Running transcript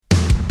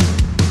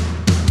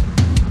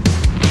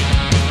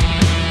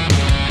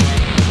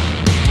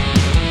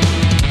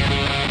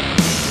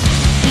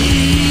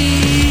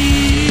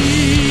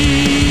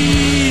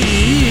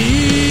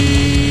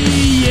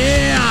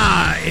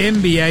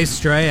NBA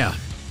Straya,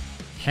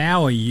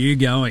 how are you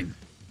going?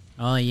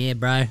 Oh, yeah,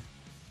 bro.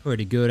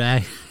 Pretty good,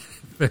 eh?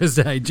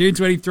 Thursday, June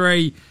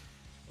 23,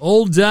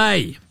 all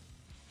day.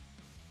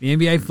 The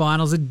NBA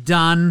Finals are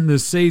done. The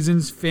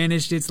season's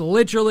finished. It's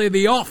literally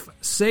the off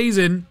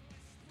season.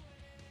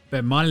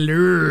 But my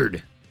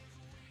lord,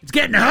 it's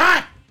getting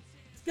hot.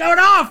 It's going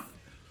off.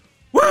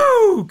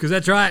 Woo! Because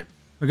that's right.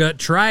 We've got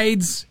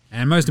trades,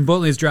 and most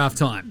importantly, it's draft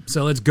time.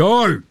 So let's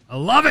go. I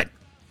love it.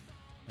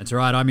 That's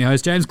right. I'm your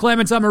host, James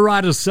Clements. I'm a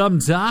writer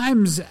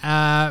sometimes. For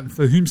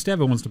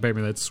whomstever wants to pay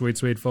me that sweet,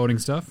 sweet folding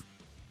stuff.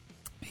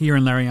 Here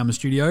in Larryama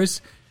Studios,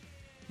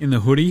 in the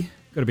hoodie.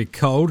 Got a bit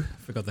cold.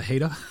 Forgot the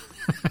heater.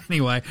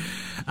 Anyway,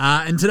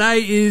 and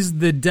today is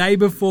the day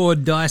before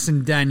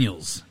Dyson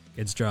Daniels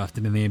gets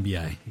drafted in the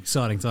NBA.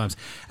 Exciting times.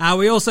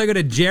 We also got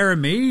a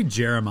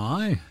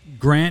Jerami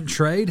Grant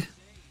trade.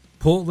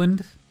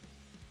 Portland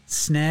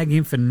snag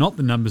him for not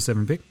the number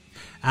 7 pick.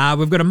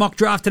 We've got a mock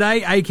draft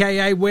today,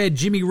 a.k.a. where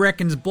Jimmy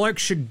reckons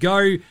blokes should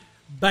go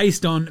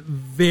based on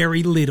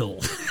very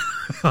little.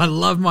 I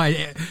love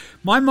my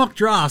mock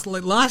drafts.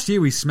 Like last year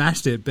we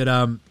smashed it,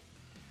 but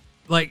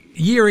like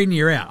year in,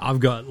 year out, I've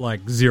got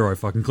like zero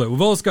fucking clue.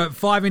 We've also got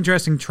 5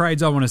 interesting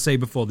trades I want to see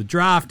before the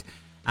draft.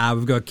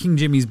 We've got King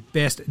Jimmy's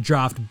best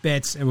draft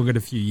bets, and we've got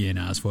a few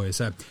year-nars for you.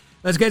 So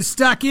let's get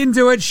stuck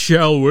into it,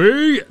 shall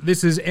we?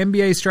 This is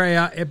NBA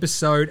Straya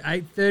episode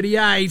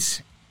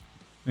 838.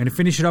 I'm going to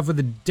finish it off with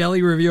a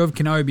Delhi review of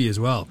Kenobi as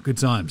well. Good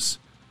times.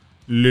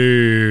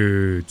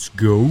 Let's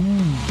go.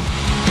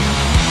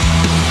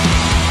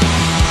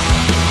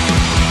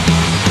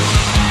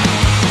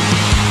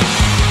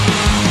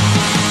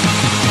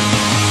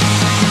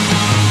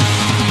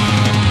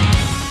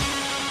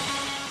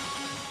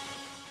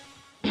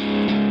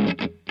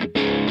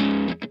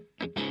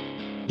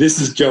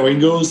 This is Joe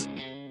Ingles,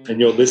 and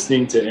you're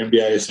listening to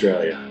NBA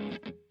Australia.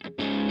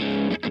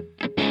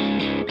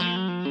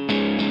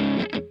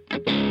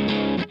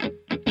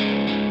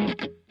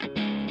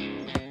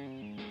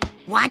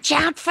 Watch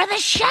out for the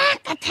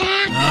Shaq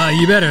attack.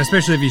 You better,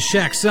 especially if you're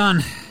Shaq's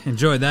son.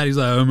 Enjoyed that. He's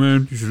like, oh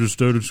man, you should have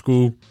stayed at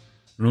school.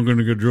 You're not going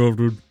to get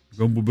drafted.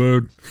 Gumble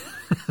bird.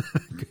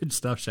 Good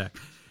stuff, Shaq.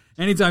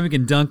 Anytime you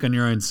can dunk on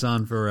your own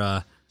son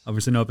for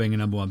obviously not being a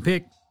number 1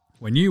 pick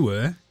when you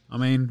were, I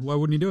mean, why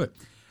wouldn't you do it?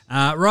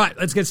 Right,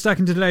 let's get stuck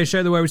into today's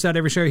show, the way we start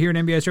every show here in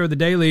NBA Show, the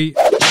Daily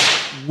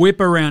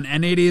Whip Around.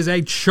 And it is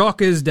a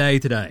chockers day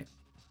today.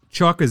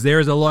 Chockers,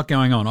 there is a lot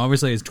going on.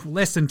 Obviously, it's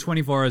less than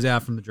 24 hours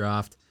out from the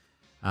draft.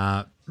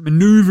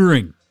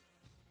 Maneuvering.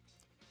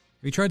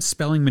 Have you tried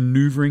spelling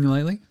maneuvering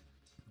lately?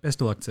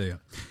 Best of luck to you.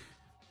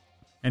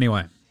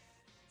 Anyway,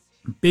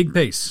 big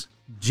piece.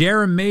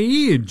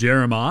 Jerami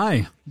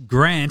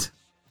Grant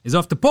is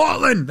off to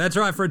Portland. That's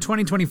right, for a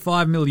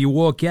 2025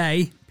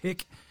 Milwaukee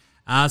pick.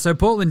 So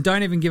Portland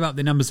don't even give up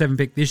the number 7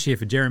 pick this year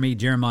for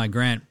Jerami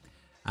Grant.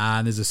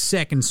 There's a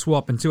second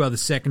swap and 2 other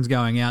seconds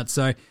going out.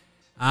 So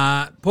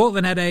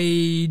Portland had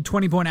a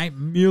 $20.8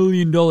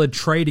 million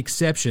trade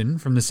exception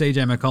from the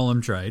CJ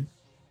McCollum trade.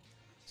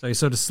 So he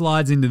sort of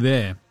slides into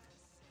there.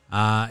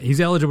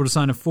 He's eligible to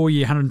sign a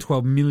 4-year,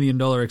 $112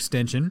 million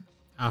extension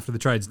after the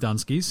trade's done,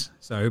 skis.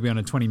 So he'll be on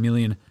a $20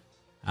 million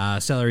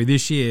salary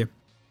this year.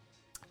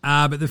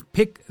 But the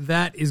pick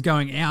that is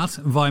going out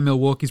via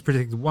Milwaukee is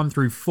predicted 1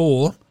 through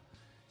 4.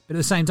 But at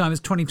the same time,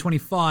 it's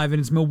 2025 and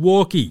it's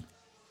Milwaukee.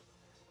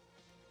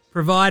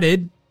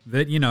 Provided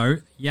that, you know,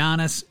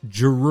 Giannis,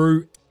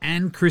 Giroux,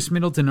 and Chris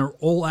Middleton are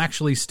all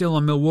actually still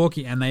on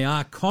Milwaukee, and they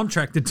are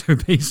contracted to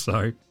be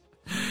so.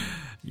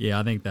 Yeah,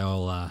 I think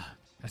they'll...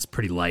 that's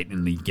pretty late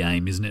in the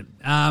game, isn't it?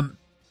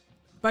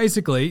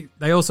 Basically,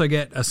 they also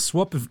get a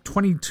swap of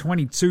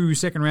 2022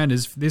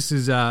 second-rounders. This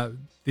is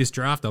this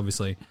draft,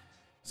 obviously.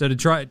 So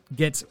Detroit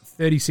gets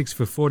 36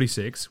 for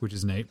 46, which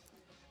is neat.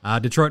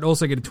 Detroit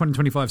also get a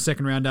 2025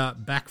 second-rounder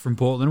back from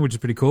Portland, which is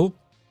pretty cool.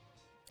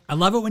 I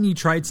love it when you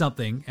trade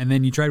something and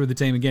then you trade with the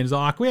team again. It's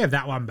like, can we have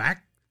that one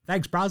back?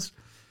 Thanks, bruz.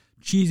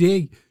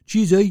 Cheesy.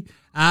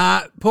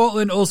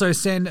 Portland also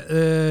send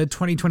a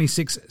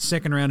 2026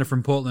 second rounder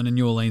from Portland and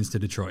New Orleans to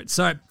Detroit.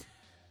 So,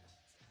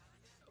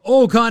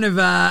 all kind of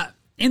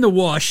in the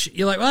wash.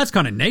 You're like, well, that's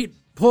kind of neat.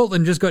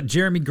 Portland just got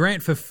Jerami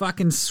Grant for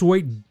fucking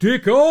sweet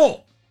dick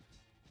all.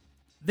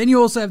 Then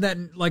you also have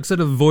that like sort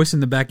of voice in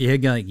the back of your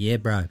head going, yeah,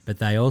 bro, but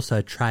they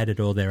also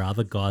traded all their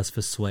other guys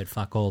for sweet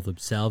fuck all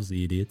themselves,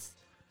 the idiots.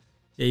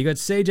 Yeah, you got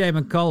CJ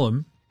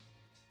McCollum.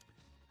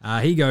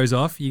 He goes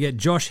off. You get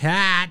Josh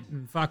Hart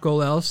and fuck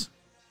all else.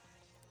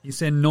 You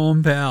send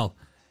Norm Powell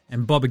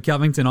and Bobby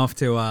Covington off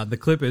to the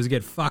Clippers,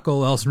 get fuck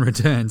all else in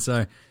return.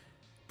 So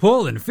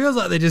Portland, it feels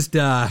like they're just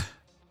talking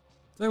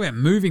about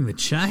moving the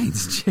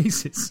chains.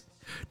 Jesus.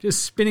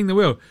 Just spinning the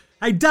wheel.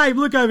 Hey, Dave,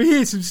 look over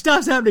here. Some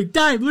stuff's happening.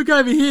 Dave, look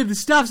over here. The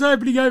stuff's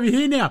opening over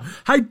here now.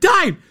 Hey,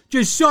 Dave,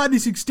 just sign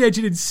this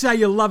extension and say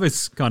you love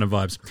us kind of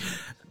vibes.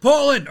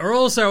 Portland are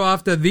also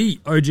after the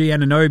OG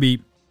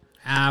Anunoby,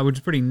 which is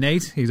pretty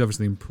neat. He's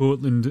obviously in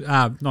Portland,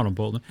 not on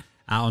Portland,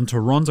 on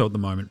Toronto at the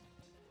moment.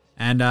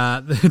 And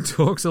the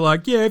talks are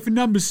like, yeah, for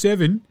number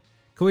 7,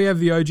 can we have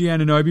the OG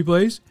Anunoby,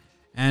 please?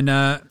 And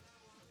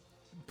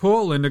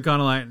Portland are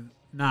kind of like,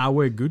 nah,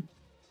 we're good.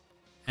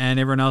 And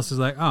everyone else is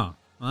like, oh,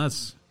 well,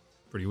 that's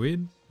pretty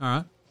weird. All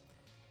right.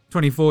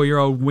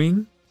 24-year-old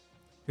wing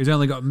who's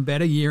only gotten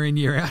better year in,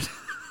 year out.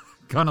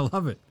 Kind of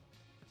love it.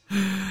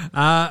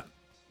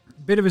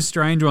 Bit of a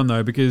strange one,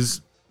 though,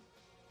 because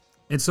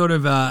it's sort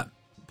of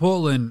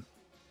Portland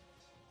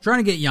trying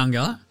to get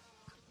younger.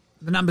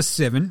 The number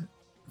 7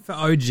 for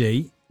OG.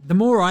 The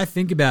more I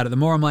think about it, the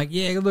more I'm like,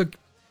 yeah, look,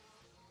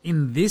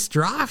 in this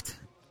draft,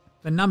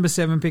 the number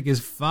 7 pick is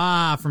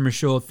far from a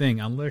sure thing,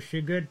 unless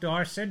you get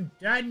Dyson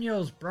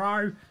Daniels,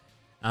 bro.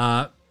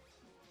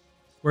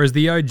 Whereas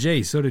the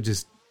OG sort of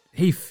just,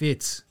 he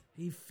fits.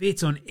 He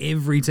fits on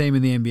every team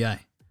in the NBA.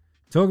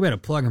 Talk about a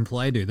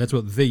plug-and-play dude. That's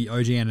what the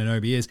OG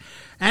Anunoby is.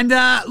 And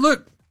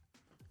look,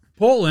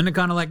 Portland are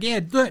kind of like, yeah,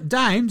 look,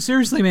 Dame,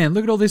 seriously, man,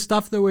 look at all this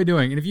stuff that we're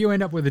doing. And if you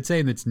end up with a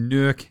team that's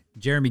Nurk,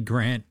 Jeremy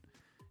Grant,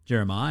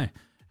 Jeremiah,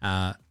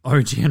 OG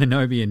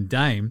Anunoby, and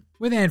Dame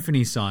with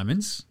Anthony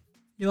Simons,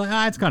 you're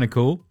like, it's kind of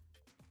cool.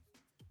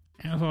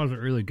 How far is it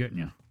really getting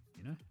you?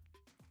 You know?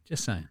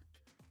 Just saying.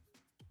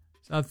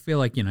 So I feel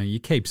like, you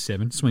keep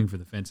 7, swing for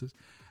the fences.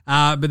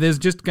 But there's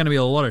just going to be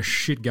a lot of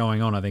shit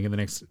going on, I think, in the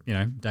next,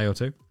 day or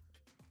two.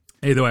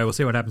 Either way, we'll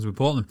see what happens with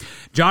Portland.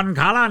 John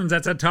Collins,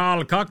 that's a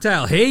tall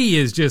cocktail. He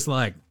is just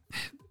like, do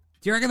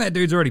you reckon that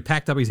dude's already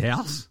packed up his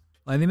house?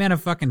 Like, the amount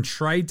of fucking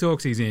trade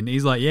talks he's in.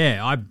 He's like,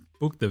 yeah, I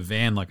booked the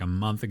van like a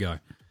month ago.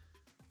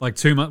 Like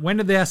 2 months. When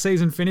did our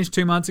season finish?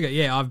 2 months ago?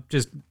 Yeah,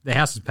 the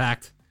house is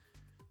packed.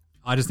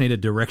 I just need a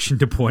direction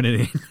to point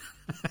it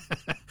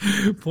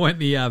in. Point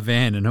the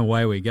van and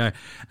away we go.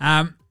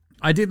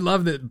 I did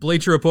love that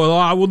Bleacher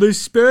Report, the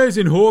Spurs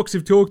and Hawks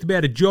have talked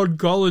about a John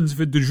Collins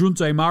for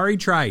DeJounte Murray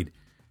trade.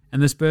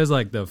 And the Spurs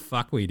like, the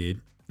fuck we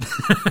did.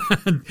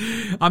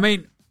 I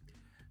mean,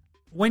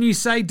 when you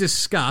say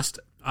disgust,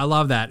 I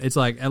love that. It's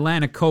like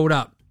Atlanta called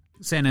up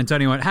San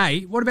Antonio and went,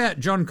 hey, what about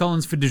John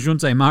Collins for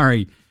DeJounte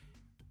Murray?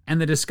 And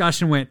the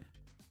discussion went,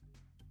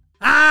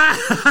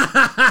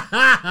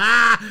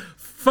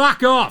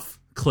 fuck off.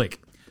 Click.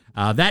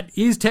 That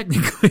is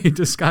technically a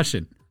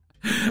discussion.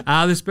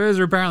 The Spurs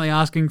are apparently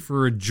asking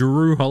for a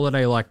Jrue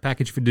Holiday-like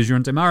package for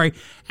DeJounte Murray,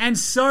 and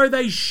so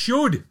they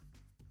should.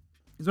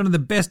 He's one of the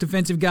best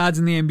defensive guards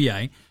in the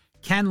NBA,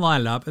 can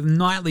light it up, a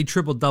nightly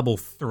triple-double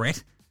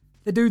threat.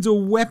 The dude's a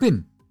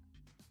weapon.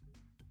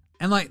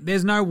 And,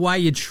 there's no way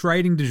you're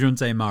trading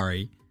DeJounte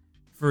Murray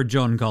for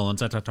John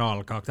Collins at a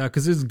title cocktail,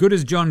 because as good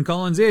as John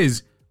Collins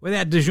is,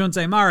 without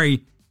DeJounte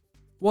Murray,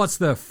 what's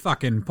the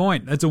fucking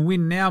point? That's a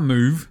win-now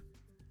move,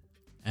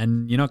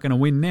 and you're not going to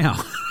win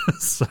now.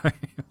 So,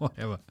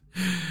 whatever.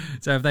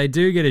 So, if they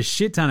do get a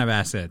shit ton of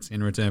assets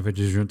in return for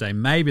DeJounte,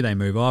 maybe they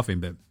move off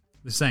him, but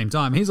at the same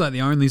time, he's like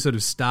the only sort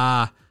of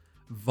star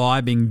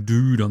vibing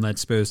dude on that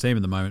Spurs team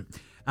at the moment.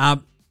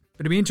 But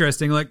it'd be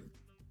interesting,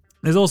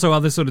 there's also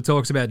other sort of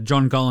talks about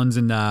John Collins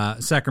in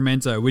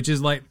Sacramento, which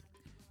is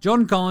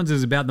John Collins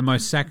is about the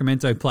most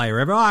Sacramento player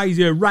ever. He's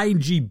a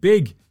rangy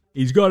big.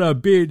 He's got a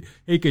bit,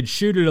 he could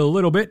shoot it a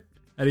little bit,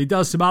 and he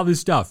does some other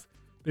stuff.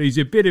 But he's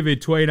a bit of a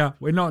tweener.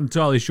 We're not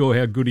entirely sure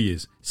how good he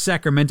is.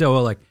 Sacramento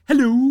are like,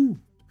 hello.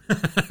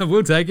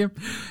 We'll take him.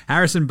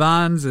 Harrison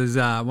Barnes is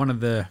one of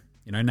the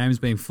names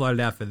being floated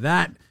out for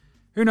that.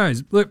 Who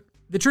knows? Look,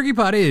 the tricky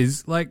part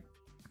is,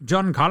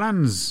 John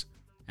Collins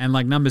and,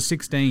 number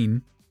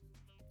 16,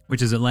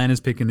 which is Atlanta's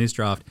pick in this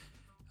draft.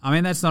 I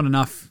mean, that's not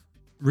enough,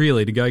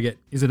 really, to go get...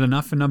 Is it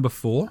enough for number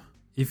 4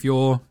 if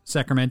you're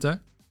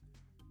Sacramento?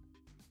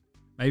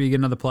 Maybe you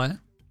get another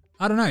player?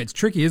 I don't know. It's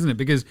tricky, isn't it?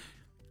 Because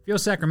if you're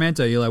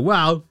Sacramento, you're like,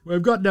 well,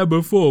 we've got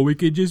number 4. We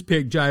could just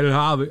pick Jaden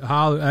Harvey,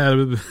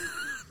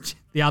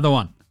 the other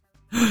one,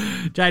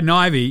 Jaden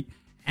Ivey,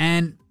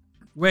 and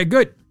we're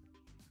good.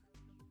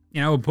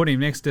 We'll put him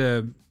next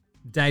to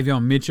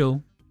Davion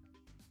Mitchell.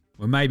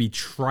 We'll maybe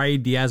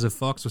trade De'Aaron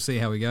Fox. We'll see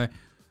how we go.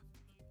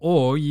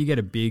 Or you get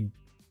a big,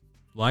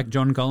 like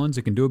John Collins,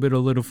 who can do a bit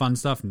of little fun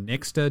stuff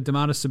next to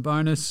Domantas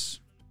Sabonis.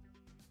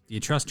 Do you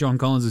trust John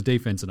Collins'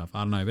 defense enough?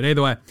 I don't know. But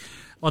either way,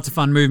 lots of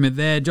fun movement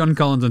there. John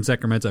Collins on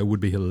Sacramento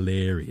would be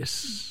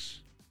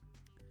hilarious.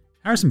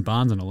 Harrison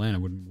Barnes in Atlanta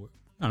wouldn't work.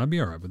 I'd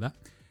be all right with that.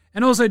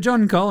 And also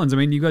John Collins. I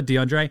mean, you got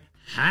DeAndre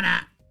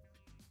Hannah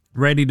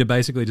ready to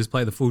basically just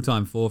play the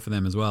full-time 4 for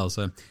them as well.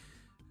 So,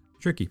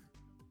 tricky.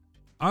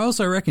 I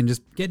also reckon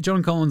just get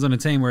John Collins on a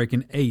team where he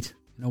can eat,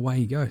 and away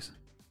he goes.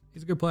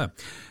 He's a good player.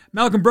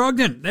 Malcolm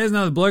Brogdon. There's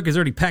another bloke who's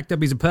already packed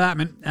up his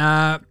apartment.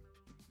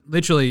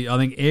 Literally, I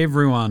think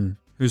everyone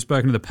who's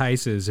spoken to the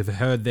Pacers have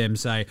heard them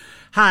say,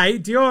 hey,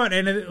 do you want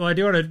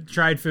to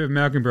trade for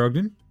Malcolm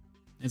Brogdon?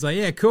 It's like,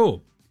 yeah,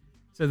 cool.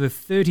 So the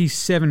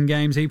 37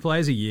 games he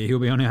plays a year, he'll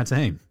be on our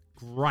team.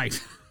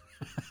 Great.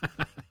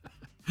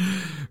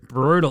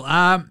 Brutal.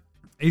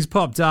 He's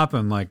popped up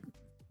on,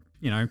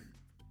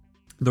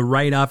 the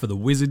radar for the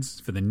Wizards,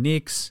 for the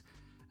Knicks.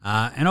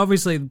 And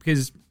obviously,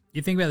 because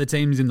you think about the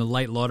teams in the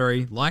late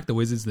lottery, like the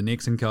Wizards, the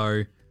Knicks and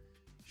co.,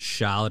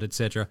 Charlotte,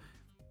 etc.,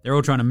 they're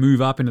all trying to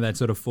move up into that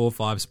sort of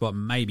 4-5 spot,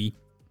 maybe.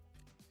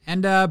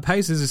 And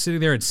Pacers are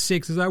sitting there at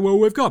 6. It's like, well,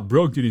 we've got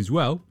Brogdon as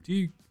well. Do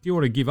you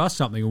want to give us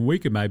something and we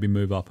could maybe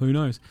move up? Who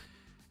knows?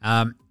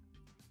 But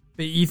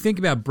you think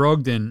about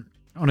Brogdon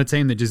on a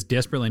team that just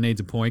desperately needs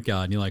a point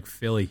guard, and you're like,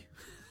 Philly.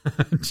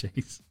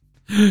 Jeez.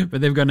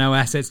 But they've got no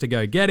assets to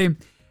go get him.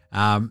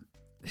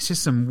 There's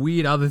just some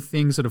weird other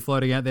things sort of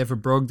floating out there for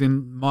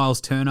Brogdon. Miles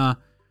Turner.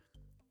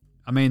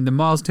 I mean, the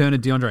Miles Turner,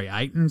 DeAndre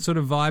Ayton sort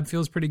of vibe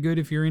feels pretty good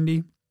if you're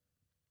Indy.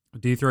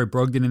 Do you throw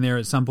Brogdon in there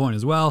at some point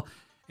as well?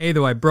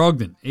 Either way,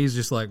 Brogdon, he's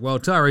just like, well,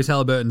 Tyrese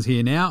Halliburton's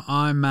here now.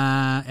 I'm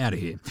out of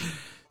here.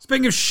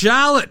 Speaking of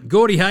Charlotte,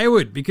 Gordie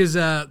Hayward, because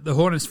the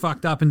Hornets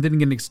fucked up and didn't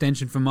get an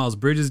extension for Miles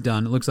Bridges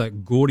done, it looks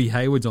like Gordie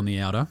Hayward's on the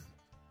outer.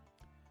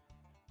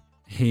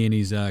 He and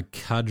his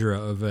cadre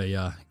of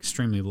a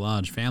extremely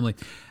large family.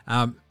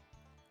 I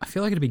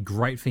feel like it'd be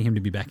great for him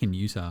to be back in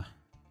Utah.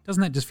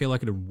 Doesn't that just feel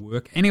like it'd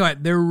work? Anyway,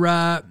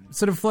 they're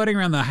sort of floating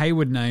around the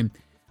Hayward name.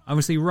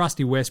 Obviously,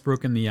 Rusty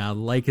Westbrook and the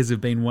Lakers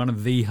have been one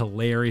of the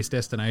hilarious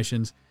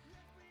destinations.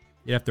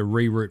 You'd have to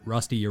reroute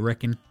Rusty, you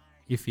reckon,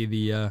 if you're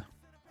the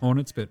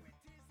Hornets, but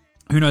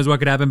who knows what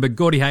could happen. But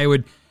Gordie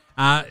Hayward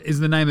is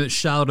the name that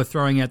Charlotte are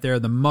throwing out there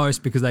the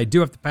most because they do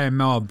have to pay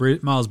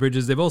Miles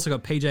Bridges. They've also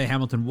got PJ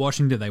Hamilton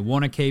Washington they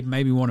want to keep,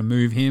 maybe want to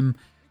move him,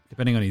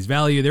 depending on his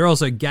value. They're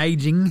also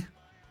gauging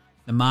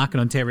the market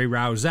on Terry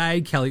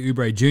Rozier, Kelly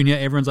Oubre Jr.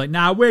 Everyone's like,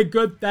 nah, we're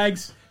good,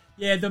 thanks.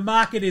 Yeah, the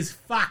market is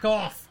fuck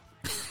off.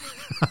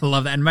 I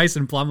love that. And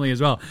Mason Plumlee as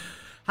well.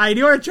 Hey, do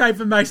you want to trade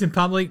for Mason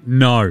Plumlee?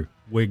 No,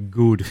 we're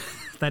good.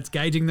 That's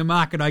gauging the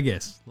market, I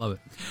guess. Love it.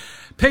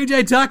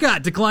 PJ Tucker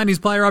declined his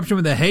player option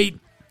with the Heat,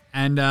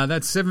 and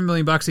that's $7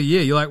 million a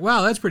year. You're like,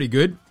 wow, that's pretty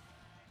good.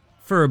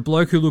 For a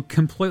bloke who looked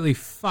completely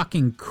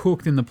fucking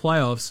cooked in the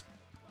playoffs,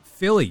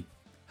 Philly,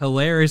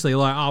 hilariously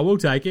like, oh, we'll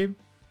take him.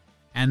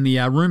 And the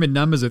rumored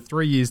numbers are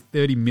 3 years,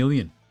 $30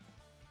 million,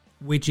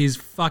 which is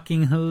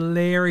fucking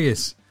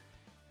hilarious.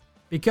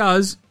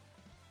 Because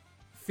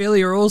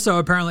Philly are also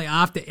apparently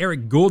after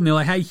Eric Gordon. They're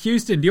like, hey,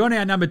 Houston, do you want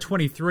our number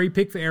 23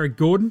 pick for Eric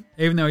Gordon,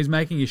 even though he's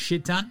making a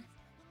shit ton?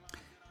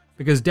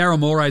 Because Daryl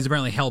Morey is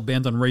apparently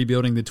hell-bent on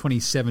rebuilding the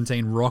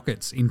 2017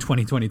 Rockets in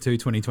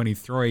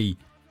 2022-2023.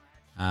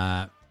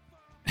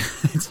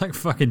 It's like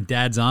fucking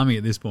Dad's Army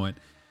at this point.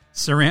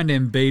 Surround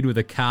Embiid with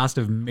a cast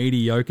of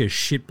mediocre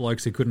shit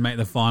blokes who couldn't make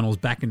the finals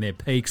back in their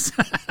peaks.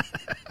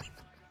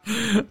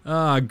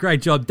 Oh,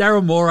 great job.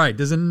 Daryl Morey.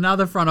 Does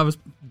another front office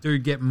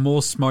dude get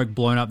more smoke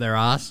blown up their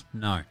ass?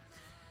 No.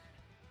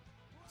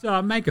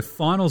 So make a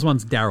finals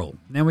once, Daryl.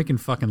 Now we can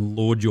fucking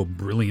laud your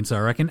brilliance, I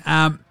reckon.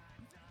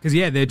 Because,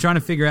 yeah, they're trying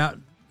to figure out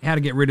how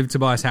to get rid of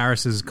Tobias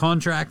Harris's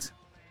contract.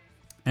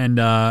 And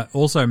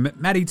also,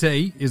 Matty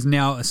T is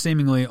now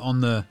seemingly on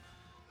the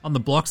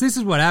blocks. This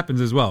is what happens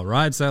as well,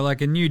 right? So,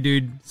 like, a new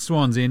dude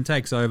swans in,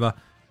 takes over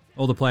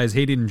all the players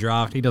he didn't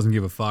draft. He doesn't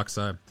give a fuck,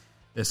 so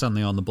they're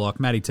suddenly on the block.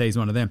 Matty T is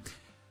one of them.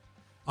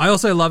 I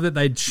also love that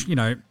they,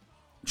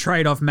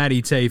 trade off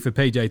Matty T for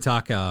PJ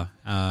Tucker,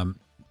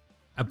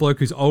 a bloke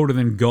who's older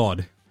than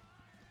God,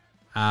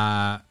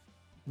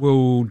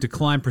 will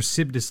decline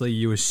precipitously,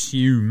 you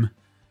assume,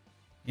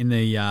 in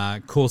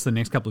the course of the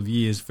next couple of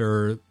years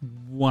for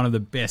one of the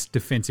best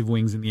defensive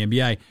wings in the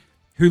NBA,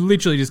 who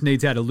literally just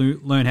needs how to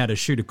learn how to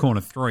shoot a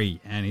corner three,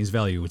 and his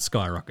value would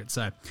skyrocket.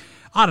 So,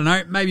 I don't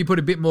know, maybe put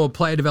a bit more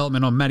player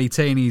development on Matty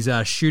T and his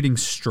shooting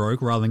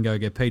stroke rather than go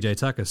get PJ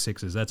Tucker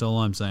sixes. That's all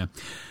I'm saying.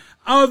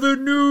 Other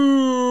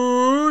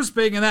news,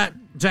 speaking of that,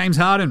 James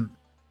Harden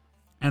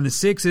and the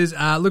Sixers,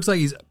 looks like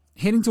he's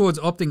heading towards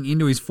opting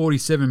into his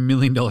 $47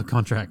 million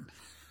contract,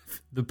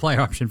 the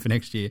player option for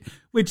next year,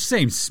 which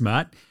seems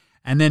smart,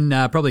 and then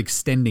probably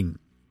extending,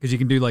 because you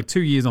can do like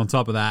 2 years on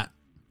top of that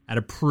at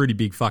a pretty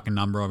big fucking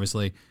number,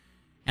 obviously.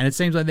 And it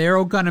seems like they're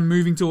all kind of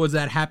moving towards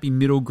that happy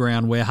middle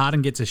ground where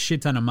Harden gets a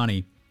shit ton of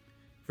money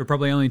for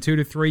probably only 2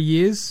 to 3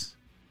 years,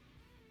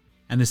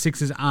 and the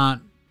Sixers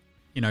aren't,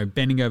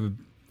 bending over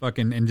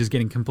fucking and just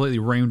getting completely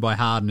reamed by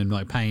Harden and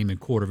like paying him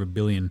 $250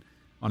 million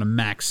on a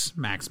max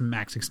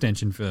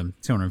extension for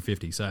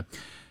 250. So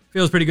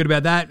feels pretty good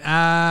about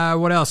that.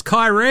 What else?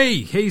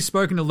 Kyrie, he's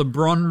spoken to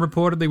LeBron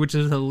reportedly, which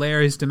is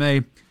hilarious to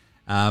me.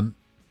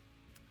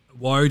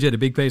 Woj had a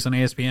big piece on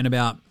ESPN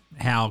about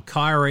how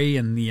Kyrie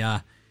and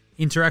the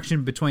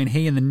interaction between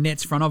he and the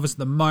Nets front office at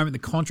the moment, the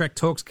contract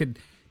talks could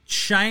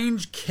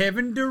change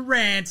Kevin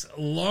Durant's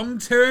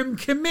long-term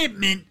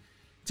commitment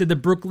to the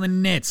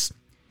Brooklyn Nets.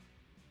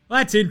 Well,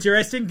 that's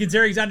interesting,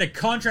 considering he's under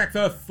contract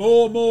for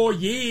 4 more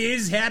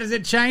years. How does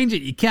it change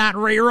it? You can't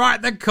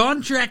rewrite the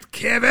contract,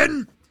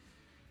 Kevin.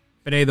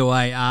 But either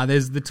way,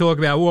 there's the talk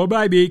about, well,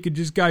 maybe he could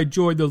just go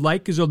join the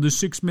Lakers on the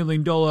 $6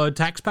 million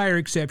taxpayer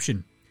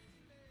exception.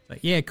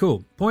 But yeah,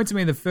 cool. Point to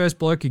me the first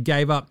bloke who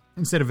gave up,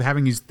 instead of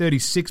having his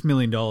 $36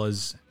 million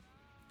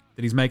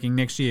that he's making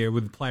next year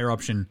with the player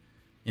option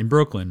in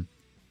Brooklyn,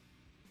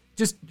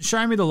 just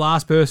show me the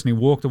last person who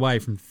walked away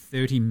from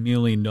 $30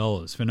 million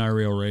for no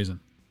real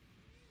reason.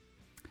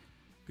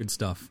 Good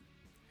stuff.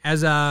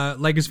 As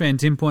Lakers fan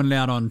Tim pointed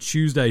out on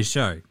Tuesday's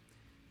show,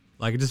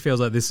 like it just feels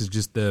like this is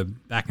just the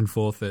back and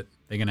forth that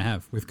they're going to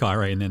have with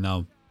Kyrie, and then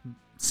they'll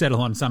settle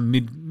on some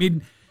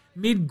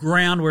mid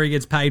ground where he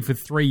gets paid for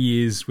 3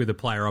 years with a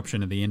player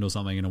option at the end or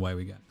something, and away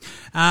we go.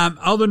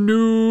 Other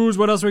news,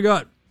 what else we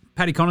got?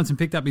 Paddy Connaughton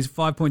picked up his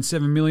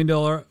 $5.7 million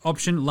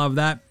option. Love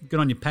that. Good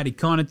on you, Paddy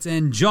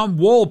Connaughton. John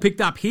Wall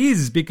picked up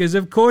his because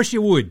of course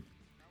you would.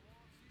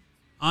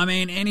 I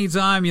mean,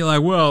 anytime you're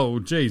like, well,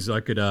 geez,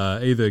 I could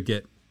either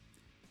get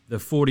the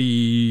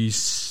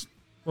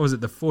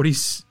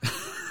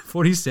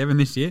 47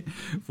 this year?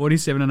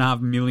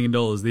 $47.5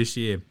 million this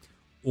year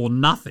or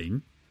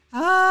nothing.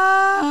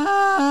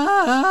 I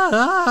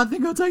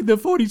think I'll take the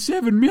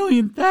 47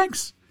 million,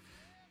 thanks.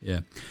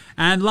 Yeah.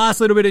 And last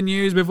little bit of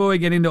news before we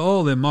get into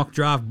all the mock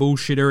draft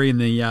bullshittery and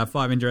the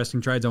 5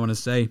 interesting trades I want to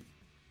see.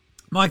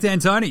 Mike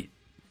D'Antoni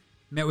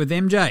met with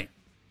MJ.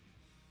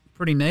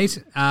 Pretty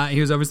neat. He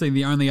was obviously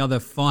the only other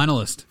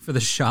finalist for the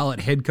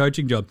Charlotte head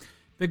coaching job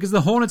because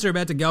the Hornets are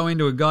about to go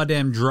into a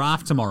goddamn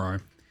draft tomorrow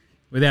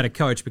without a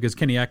coach because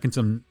Kenny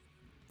Atkinson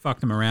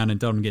fucked him around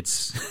and told him to get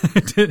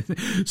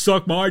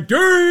suck my D.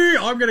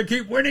 I'm going to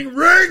keep winning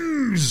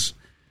rings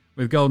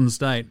with Golden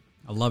State.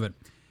 I love it.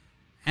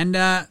 And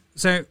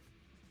so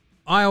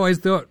I always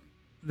thought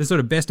the sort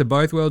of best of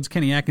both worlds,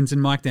 Kenny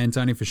Atkinson, Mike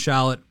D'Antoni for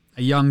Charlotte,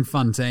 a young,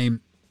 fun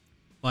team.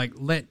 Like,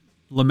 let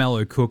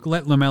LaMelo cook.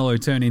 Let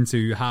LaMelo turn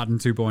into Harden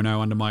 2.0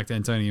 under Mike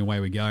D'Antoni and away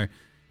we go.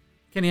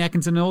 Kenny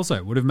Atkinson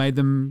also would have made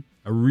them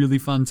a really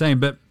fun team.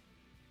 But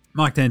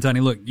Mike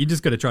D'Antoni, look, you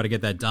just got to try to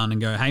get that done and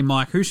go, hey,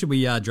 Mike, who should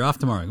we draft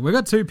tomorrow? We've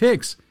got 2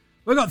 picks.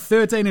 We've got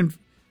 13 and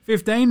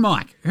 15,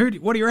 Mike.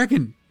 What do you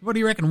reckon? What do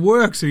you reckon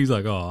works? And he's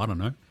like, oh, I don't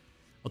know.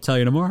 I'll tell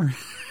you tomorrow.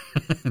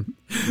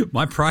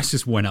 My price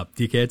just went up,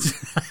 dickheads.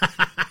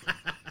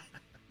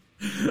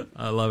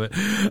 I love it.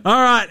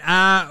 All right,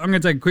 I'm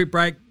going to take a quick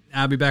break.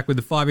 I'll be back with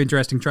the 5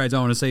 interesting trades I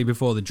want to see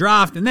before the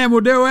draft, and then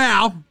we'll do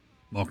our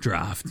mock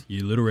draft,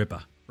 you little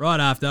ripper. Right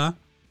after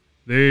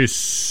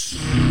this.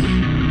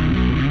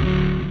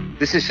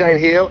 This is Shane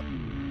Heel,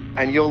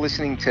 and you're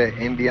listening to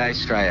NBA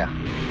Straya.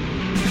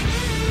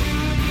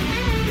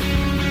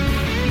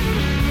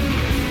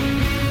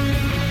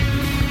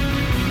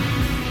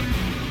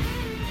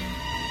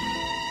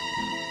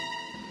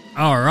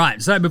 All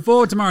right, so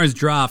before tomorrow's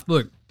draft,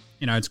 look,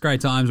 you know, it's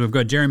great times. We've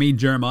got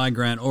Jerami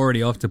Grant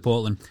already off to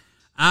Portland.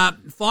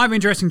 5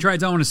 interesting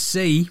trades I want to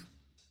see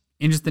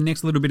in just the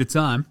next little bit of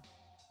time,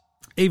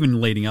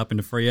 even leading up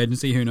into free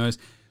agency, who knows.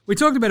 We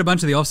talked about a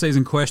bunch of the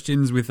off-season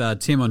questions with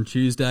Tim on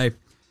Tuesday.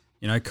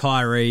 You know,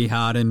 Kyrie,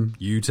 Harden,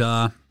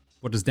 Utah.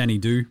 What does Danny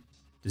do?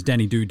 Does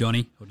Danny do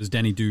Donnie? Or does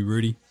Danny do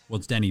Rudy?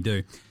 What's Danny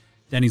do?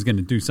 Danny's going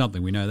to do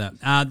something, we know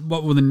that.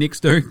 What will the Knicks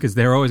do? Because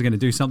they're always going to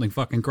do something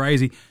fucking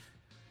crazy.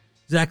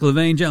 Zach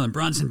LaVine, Jalen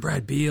Brunson,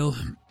 Brad Beal,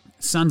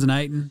 Suns and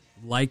Ayton,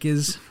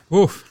 Lakers.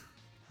 Oof.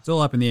 It's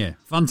all up in the air.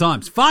 Fun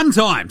times. Fun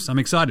times. I'm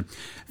excited.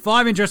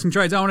 5 interesting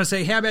trades I want to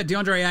see. How about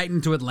DeAndre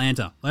Ayton to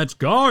Atlanta? Let's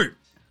go.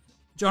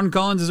 John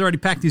Collins has already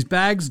packed his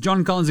bags.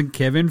 John Collins and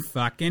Kevin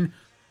fucking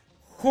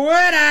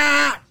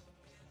Huerta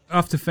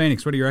off to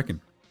Phoenix. What do you reckon?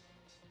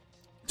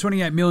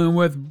 $28 million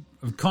worth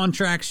of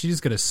contracts. You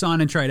just got to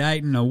sign and trade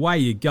Ayton. Away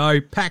you go.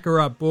 Pack her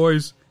up,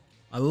 boys.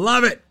 I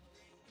love it.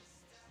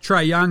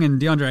 Trae Young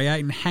and DeAndre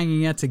Ayton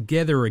hanging out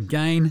together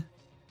again.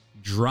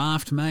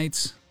 Draft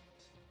mates.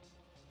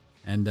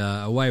 And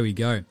away we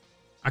go.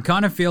 I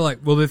kind of feel like,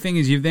 well, the thing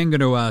is, you've then got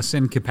to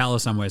send Capella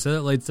somewhere. So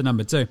that leads to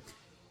number 2.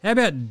 How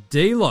about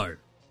D'Lo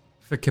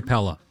for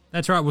Capella?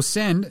 That's right. We'll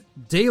send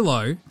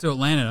D'Lo to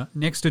Atlanta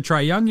next to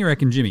Trae Young, you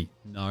reckon, Jimmy?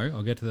 No,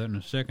 I'll get to that in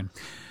a second.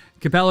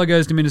 Capella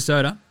goes to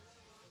Minnesota.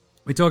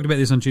 We talked about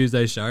this on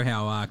Tuesday's show,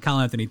 how Karl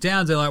Anthony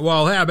Towns, they're like,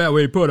 well, how about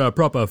we put a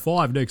proper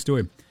 5 next to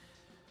him?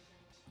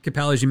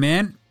 Capella's your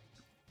man.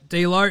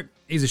 D'Lo,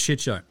 he's a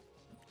shit show.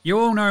 You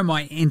all know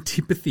my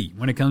antipathy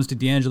when it comes to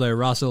D'Angelo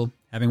Russell,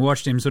 having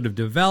watched him sort of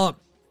develop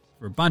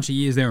for a bunch of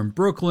years there in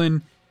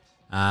Brooklyn.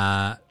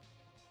 My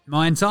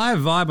entire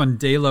vibe on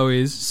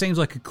D'Lo seems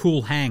like a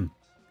cool hang.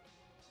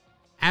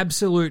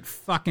 Absolute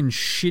fucking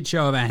shit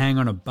show of a hang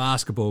on a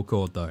basketball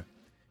court, though.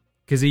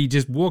 Because he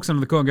just walks onto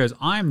the court and goes,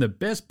 I'm the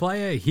best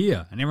player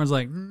here. And everyone's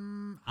like,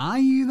 are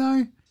you,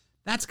 though?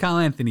 That's Karl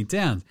Anthony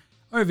Towns.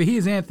 Over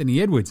here's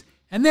Anthony Edwards.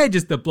 And they're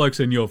just the blokes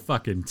on your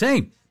fucking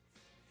team.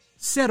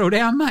 Settle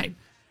down, mate.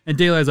 And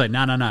D'Lo's like,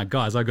 no,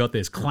 guys, I got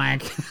this.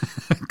 Clank.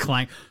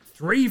 Clank.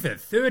 3 for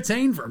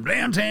 13 from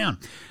downtown.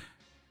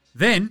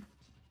 Then,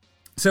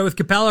 so with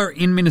Capella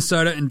in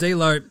Minnesota and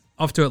D'Lo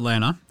off to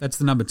Atlanta, that's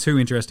the number 2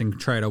 interesting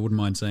trade I wouldn't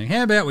mind seeing.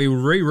 How about we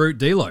reroute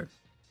D'Lo?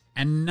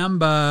 And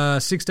number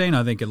 16,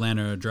 I think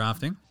Atlanta are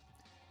drafting.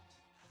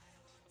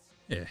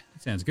 Yeah,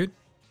 sounds good.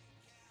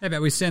 How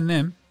about we send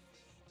them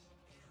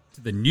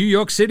to the New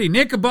York City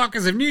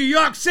Knickerbockers of New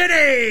York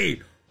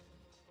City?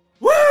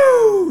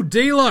 Woo!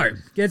 D'Lo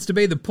gets to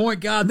be the point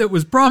guard that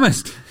was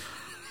promised.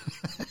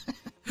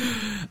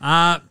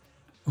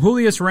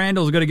 Julius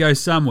Randle's got to go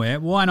somewhere.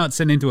 Why not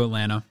send him to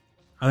Atlanta?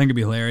 I think it'd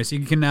be hilarious.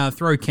 You can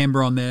throw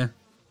Kemba on there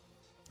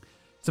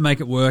to make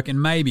it work.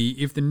 And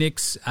maybe if the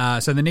Knicks,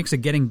 so the Knicks are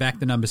getting back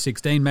the number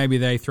 16, maybe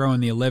they throw in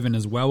the 11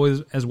 as well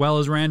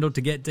as Randle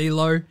to get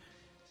D'Lo.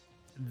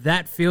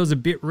 That feels a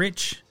bit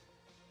rich.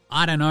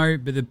 I don't know,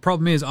 but the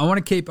problem is I want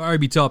to keep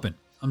Obi Toppin.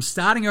 I'm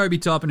starting Obi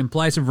Toppin in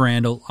place of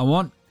Randle. I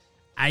want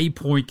a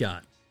point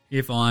guard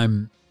if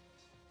I'm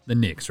the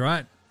Knicks,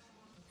 right?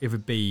 if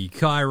it be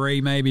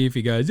Kyrie, maybe if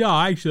he goes,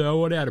 actually, I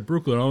want out of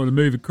Brooklyn. I want to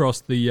move across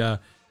the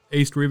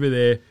East River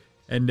there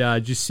and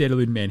just settle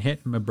in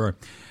Manhattan, my bro.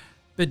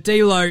 But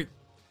D'Lo,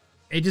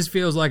 it just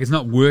feels like it's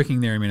not working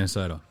there in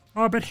Minnesota.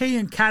 Oh, but he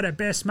and Kat are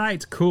best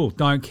mates. Cool,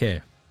 don't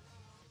care.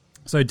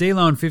 So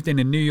D'Lo and 15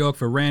 in New York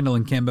for Randall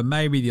and Kemba,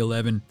 maybe the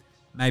 11,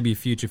 maybe a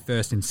future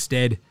first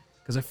instead.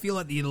 Because I feel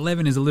like the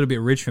 11 is a little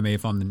bit rich for me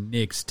if I'm the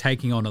Knicks,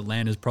 taking on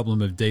Atlanta's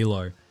problem of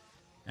D'Lo.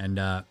 And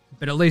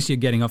but at least you're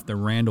getting off the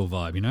Randall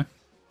vibe, you know?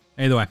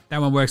 Either way, that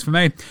one works for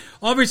me.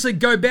 Obviously,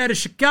 Gobert to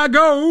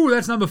Chicago.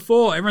 That's number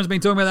 4. Everyone's been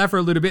talking about that for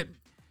a little bit.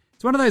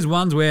 It's one of those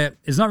ones where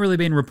it's not really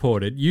been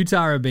reported.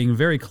 Utah are being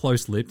very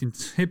close-lipped in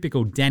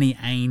typical Danny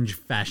Ainge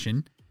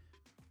fashion.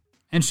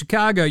 And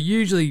Chicago,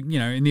 usually,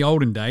 in the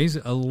olden days,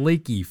 a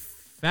leaky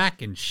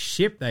fucking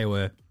ship they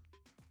were.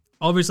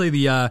 Obviously,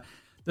 the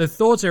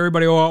thoughts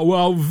everybody are,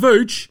 well,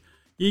 Vooch,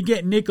 you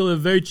get Nikola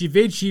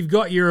Vucevic, you've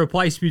got your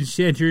replacement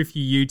center if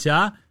you're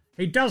Utah.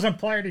 He doesn't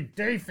play any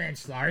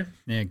defense, though.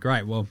 Yeah,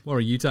 great. Well, what are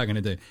Utah going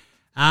to do?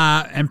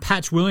 And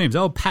Patch Williams.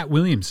 Oh, Pat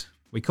Williams.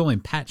 We call him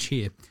Patch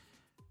here.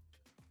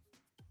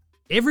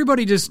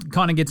 Everybody just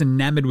kind of gets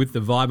enamored with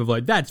the vibe of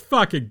like, that's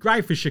fucking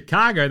great for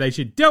Chicago. They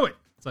should do it.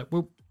 It's like,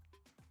 well,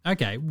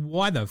 okay,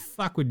 why the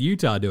fuck would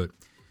Utah do it?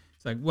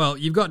 It's like, well,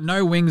 you've got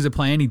no wings that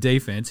play any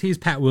defense. Here's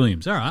Pat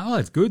Williams. All right, well,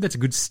 that's good. That's a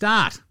good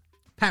start.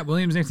 Pat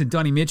Williams next to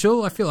Donnie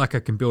Mitchell. I feel like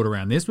I can build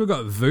around this. We've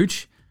got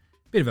Vooch,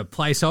 bit of a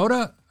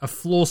placeholder, a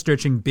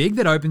floor-stretching big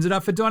that opens it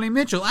up for Donnie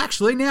Mitchell.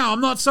 Actually, now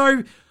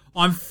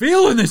I'm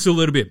feeling this a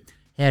little bit.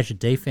 How's your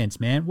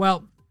defense, man?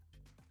 Well,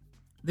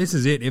 this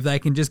is it. If they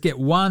can just get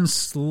one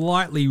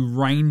slightly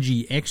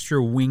rangy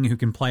extra wing who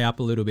can play up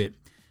a little bit,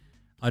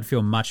 I'd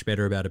feel much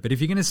better about it. But if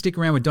you're going to stick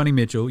around with Donnie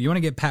Mitchell, you want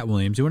to get Pat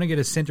Williams, you want to get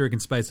a center who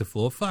can space the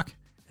floor, fuck, it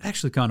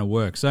actually kind of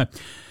works. So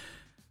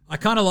I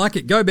kind of like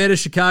it. Go better,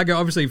 Chicago.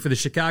 Obviously, for the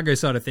Chicago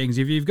side of things,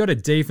 if you've got a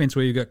defense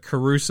where you've got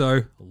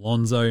Caruso,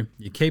 Alonzo,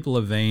 you keep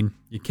Levine,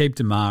 you keep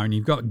DeMar, and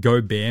you've got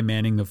Gobert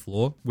manning the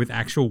floor with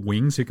actual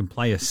wings who can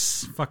play a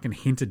fucking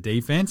hint of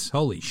defense,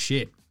 holy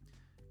shit.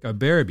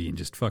 Gobert would be in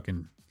just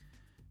fucking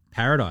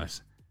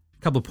paradise.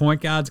 A couple of point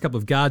guards, a couple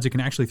of guards who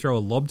can actually throw a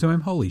lob to him.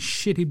 Holy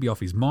shit, he'd be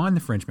off his mind,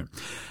 the Frenchman.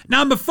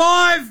 Number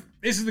 5.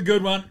 This is the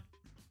good one.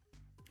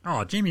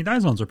 Oh, Jimmy,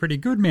 those ones are pretty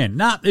good, man.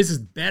 Nah, this is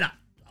better.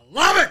 I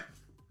love it.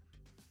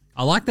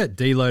 I like that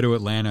D'Lo to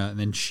Atlanta and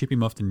then ship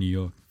him off to New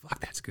York.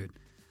 Fuck, that's good.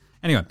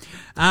 Anyway,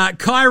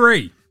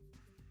 Kyrie.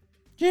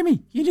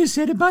 Jimmy, you just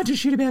said a bunch of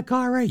shit about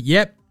Kyrie.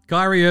 Yep,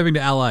 Kyrie Irving to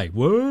LA.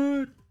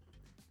 What?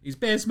 He's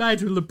best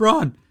mates with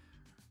LeBron.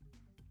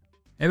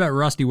 How about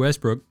Rusty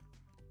Westbrook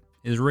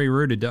is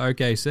rerouted to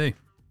OKC?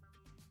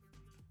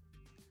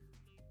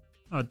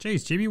 Oh,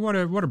 geez, Jimmy, what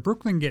do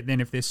Brooklyn get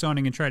then if they're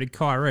signing and trading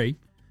Kyrie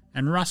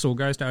and Russell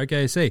goes to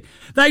OKC?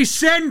 They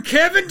send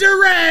Kevin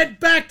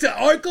Durant back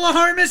to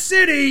Oklahoma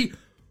City.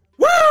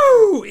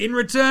 Woo! In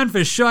return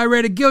for Shai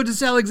Redder,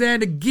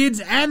 Gilgeous-Alexander,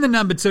 Gids, and the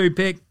number 2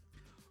 pick.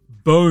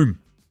 Boom.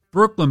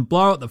 Brooklyn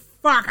blow it the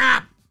fuck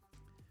up.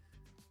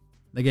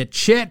 They get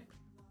Chet,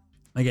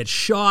 they get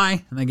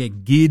Shai, and they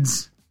get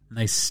Gids, and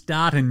they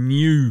start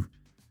anew.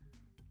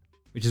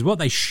 Which is what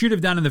they should have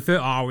done in the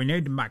first. Oh, we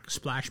need to make a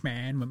splash,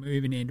 man. We're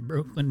moving into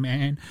Brooklyn,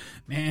 man.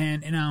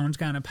 Man, and no one's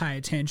going to pay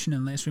attention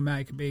unless we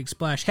make a big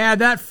splash. How'd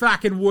that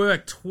fucking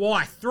work?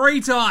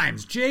 3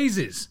 times.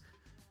 Jesus.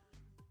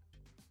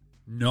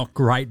 Not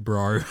great,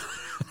 bro.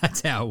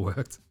 That's how it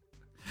worked.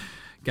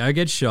 Go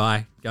get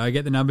Shai. Go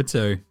get the number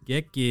 2.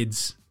 Get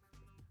Gids.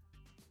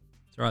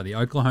 It's all right, the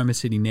Oklahoma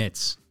City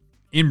Nets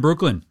in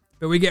Brooklyn.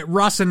 But we get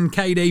Russ and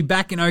KD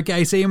back in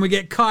OKC, and we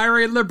get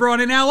Kyrie and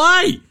LeBron in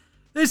LA.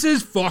 This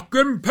is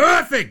fucking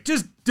perfect.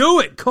 Just do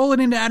it. Call it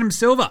into Adam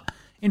Silver.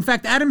 In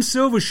fact, Adam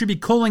Silver should be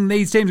calling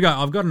these teams and go,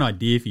 I've got an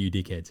idea for you,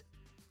 dickheads.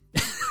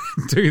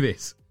 Do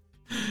this.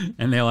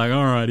 And they're like,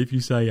 all right, if you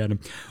say,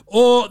 Adam.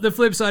 Or the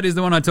flip side is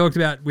the one I talked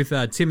about with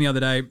Tim the other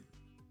day.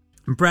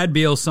 Brad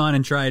Beal, sign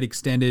and trade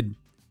extended.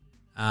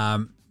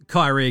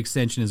 Kyrie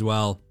extension as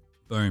well.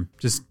 Boom.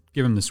 Just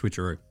give him the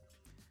switcheroo.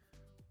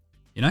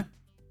 You know?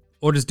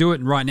 Or just do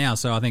it right now.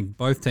 So I think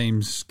both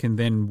teams can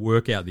then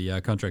work out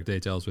the contract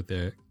details with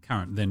their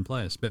current then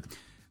players. But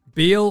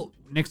Beal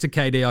next to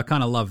KD, I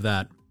kind of love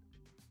that.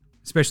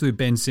 Especially with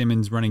Ben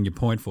Simmons running your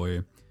point for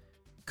you.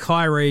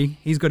 Kyrie,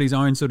 he's got his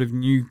own sort of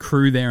new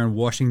crew there in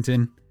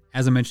Washington.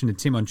 As I mentioned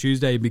to Tim on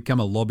Tuesday, he'd become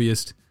a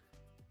lobbyist.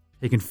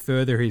 He can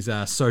further his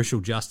social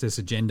justice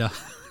agenda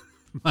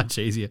much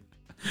easier.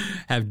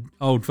 Have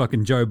old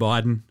fucking Joe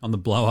Biden on the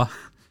blower.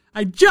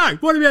 Hey, Joe,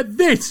 what about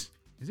this?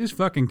 Is this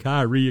fucking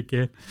Kyrie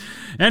again?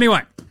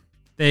 Anyway,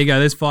 there you go.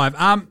 There's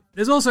 5.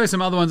 There's also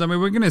some other ones. I mean,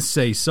 we're going to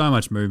see so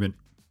much movement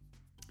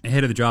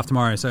ahead of the draft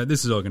tomorrow, so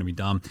this is all going to be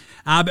dumb.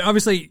 But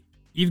obviously,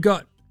 you've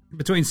got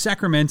between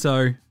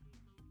Sacramento,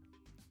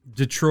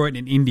 Detroit,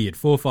 and Indy at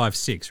 4, 5,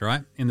 6,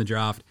 right, in the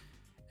draft.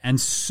 And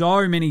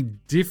so many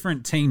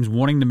different teams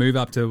wanting to move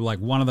up to like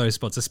one of those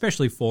spots,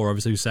 especially 4,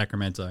 obviously, with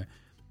Sacramento.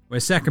 Where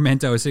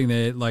Sacramento is sitting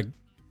there like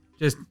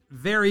just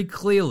very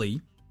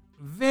clearly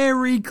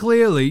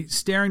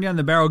staring down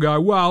the barrel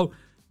going, well,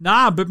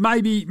 nah, but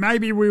maybe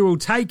we will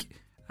take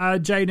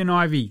Jaden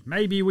Ivey.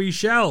 Maybe we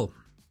shall.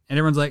 And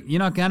everyone's like, you're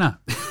not gonna.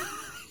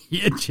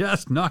 You're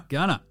just not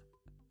gonna.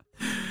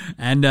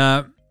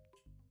 And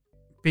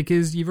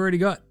because you've already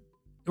got,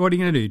 what are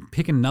you going to do?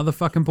 Pick another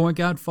fucking point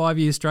guard 5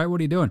 years straight?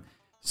 What are you doing?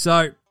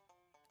 So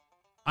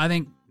I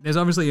think there's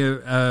obviously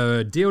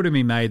a deal to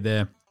be made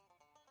there.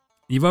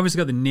 You've obviously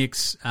got the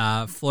Knicks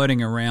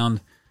floating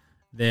around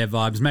their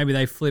vibes. Maybe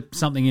they flip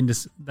something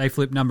they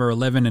flip number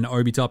 11 and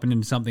Obi Toppin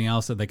into something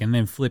else that they can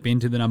then flip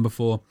into the number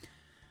 4.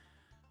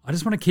 I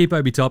just want to keep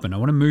Obi Toppin. I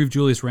want to move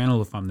Julius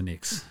Randle if I'm the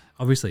Knicks.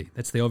 Obviously,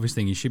 that's the obvious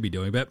thing you should be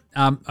doing. But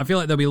I feel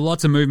like there'll be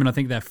lots of movement. I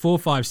think that 4,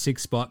 5,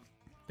 6 spot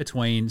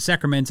between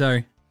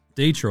Sacramento,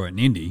 Detroit, and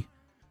Indy,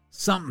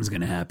 something's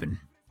going to happen.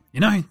 You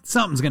know,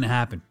 something's going to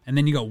happen. And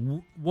then you got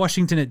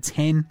Washington at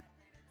 10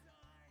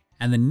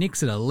 and the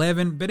Knicks at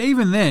 11. But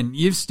even then,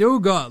 you've still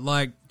got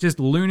like just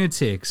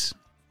lunatics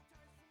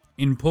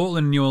in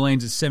Portland and New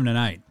Orleans at 7 and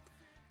 8.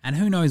 And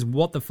who knows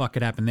what the fuck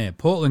could happen there.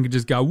 Portland could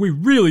just go, we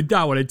really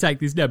don't want to take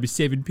this number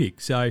 7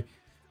 pick. So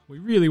we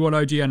really want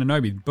OG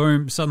Anunoby.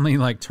 Boom, suddenly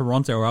like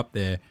Toronto are up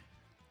there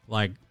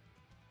like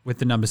with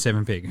the number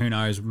 7 pick. Who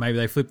knows? Maybe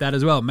they flip that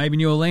as well. Maybe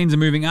New Orleans are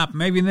moving up.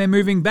 Maybe they're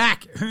moving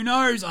back. Who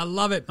knows? I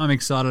love it. I'm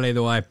excited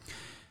either way.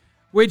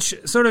 Which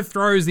sort of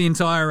throws the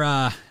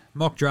entire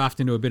mock draft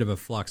into a bit of a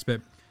flux.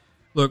 But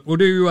look, we'll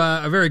do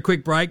a very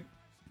quick break.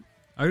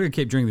 I'm going to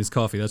keep drinking this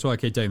coffee. That's why I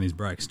keep taking these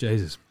breaks.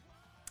 Jesus.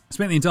 I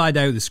spent the entire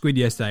day with the squid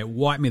yesterday. It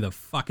wiped me the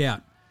fuck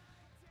out.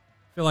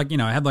 I feel like,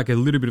 I had like a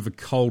little bit of a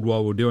cold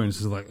while we were doing it. It's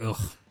just like, ugh,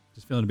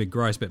 just feeling a bit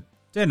gross. But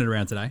turned it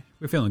around today.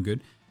 We're feeling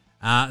good.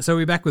 So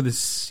we're back with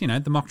this,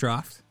 the mock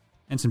draft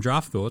and some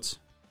draft thoughts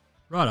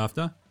right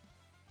after,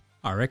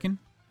 I reckon,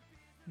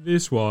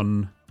 this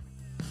one.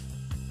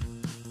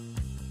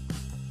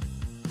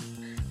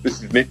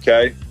 This is Nick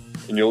Kay,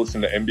 and you're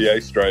listening to NBA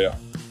Straya.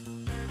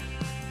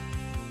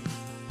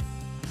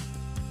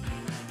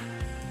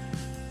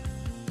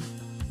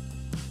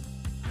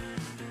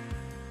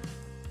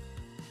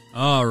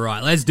 All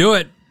right, let's do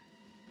it.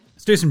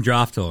 Let's do some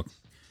draft talk.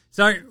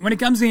 So when it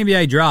comes to the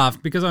NBA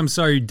draft, because I'm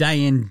so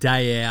day in,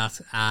 day out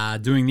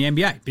doing the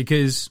NBA,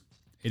 because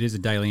it is a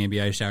daily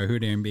NBA show, who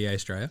do NBA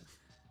Australia,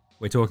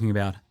 we're talking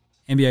about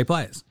NBA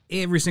players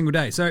every single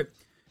day. So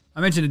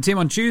I mentioned to Tim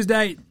on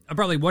Tuesday, I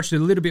probably watched a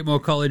little bit more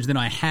college than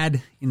I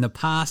had in the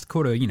past,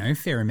 caught a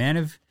fair amount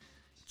of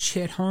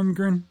Chet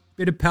Holmgren,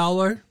 bit of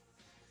Paolo,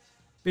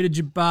 bit of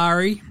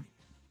Jabari,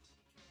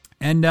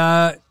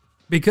 and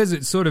because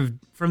it's sort of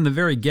from the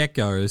very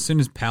get-go, as soon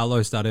as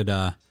Paolo started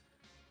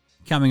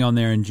coming on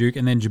there in Duke,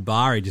 and then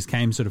Jabari just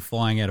came sort of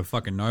flying out of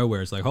fucking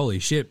nowhere. It's like, holy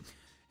shit.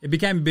 It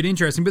became a bit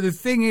interesting. But the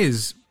thing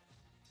is,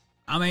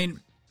 I mean,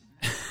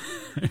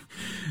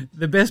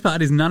 the best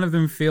part is none of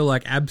them feel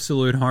like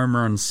absolute home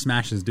run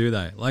smashes, do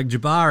they? Like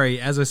Jabari,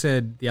 as I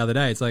said the other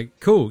day, it's like,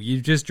 cool,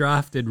 you've just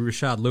drafted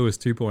Rashard Lewis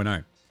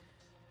 2.0.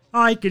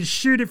 Oh, he can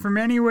shoot it from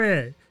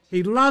anywhere.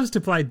 He loves to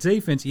play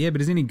defense. Yeah,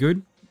 but is any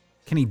good?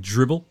 Can he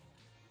dribble?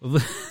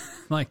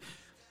 Like,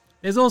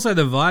 there's also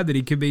the vibe that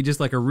he could be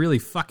just like a really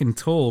fucking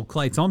tall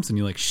Klay Thompson.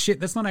 You're like, shit,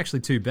 that's not actually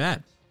too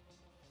bad.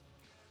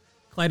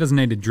 Klay doesn't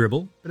need to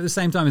dribble, but at the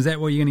same time, is that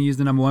what you're going to use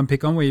the number 1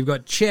 pick on? Where you've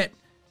got Chet,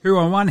 who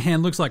on one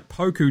hand looks like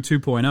Poku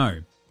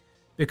 2.0,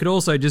 but could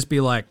also just be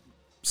like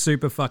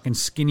super fucking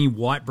skinny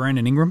white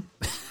Brandon Ingram.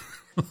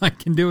 Like,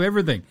 can do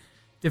everything.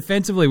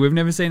 Defensively, we've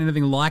never seen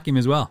anything like him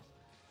as well.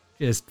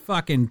 Just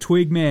fucking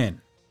twig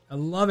man. I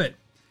love it.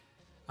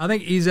 I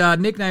think his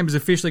nickname has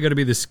officially got to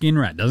be the Skin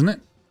Rat, doesn't it?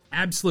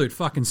 Absolute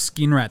fucking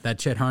skin rat, that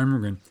Chet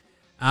Holmgren.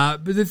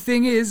 But the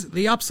thing is,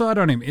 the upside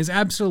on him is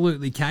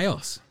absolutely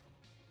chaos.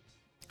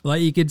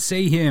 Like, you could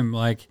see him,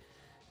 like,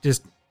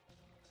 just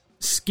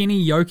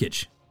skinny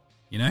Jokic,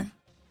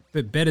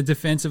 But better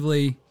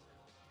defensively.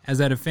 As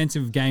that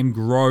offensive game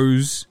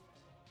grows,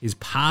 his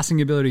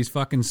passing ability is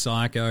fucking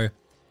psycho.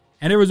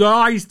 And it was,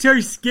 he's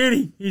too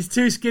skinny. He's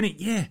too skinny.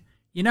 Yeah.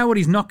 You know what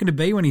he's not going to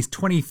be when he's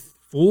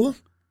 24?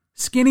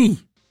 Skinny.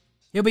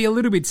 He'll be a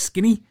little bit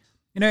skinny.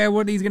 You know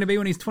what he's going to be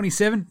when he's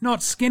 27?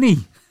 Not skinny.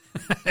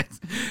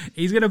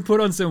 He's going to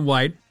put on some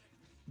weight.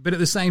 But at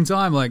the same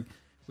time, like,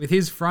 with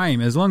his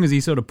frame, as long as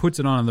he sort of puts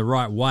it on in the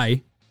right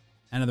way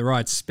and at the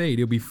right speed,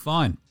 he'll be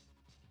fine.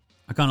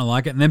 I kind of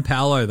like it. And then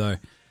Paolo, though.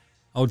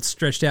 Old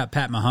stretched out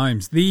Pat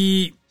Mahomes.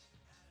 The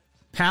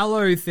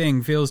Paolo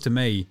thing feels to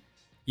me,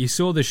 you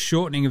saw the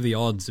shortening of the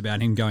odds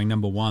about him going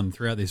number 1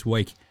 throughout this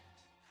week.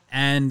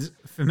 And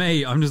for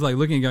me, I'm just like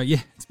looking and going,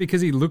 yeah, it's because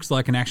he looks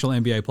like an actual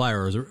NBA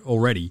player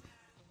already.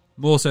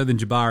 More so than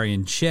Jabari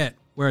and Chet.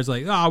 Whereas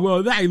like,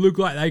 they look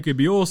like they could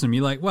be awesome.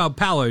 You're like, well,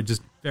 Paolo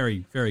just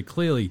very, very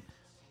clearly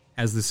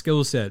has the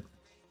skill set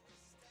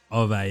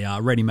of a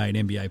ready-made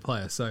NBA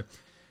player. So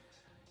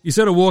you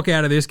sort of walk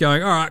out of this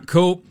going, all right,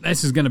 cool,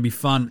 this is going to be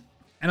fun.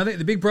 And I think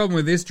the big problem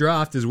with this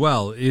draft as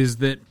well is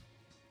that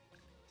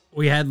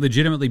we had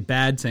legitimately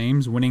bad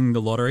teams winning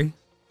the lottery.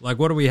 Like,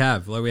 what do we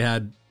have? Like, we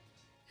had,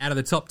 out of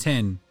the top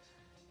 10,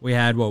 we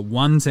had,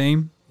 one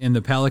team in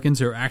the Pelicans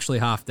who are actually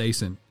half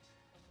decent.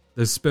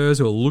 The Spurs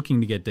who are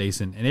looking to get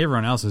decent, and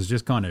everyone else is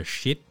just kind of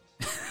shit.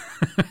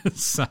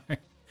 So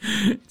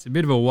it's a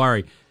bit of a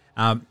worry.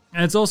 And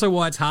it's also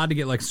why it's hard to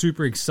get like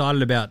super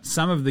excited about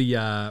some of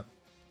the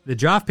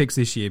draft picks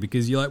this year,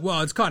 because you're like,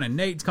 well, it's kind of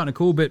neat, it's kind of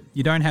cool, but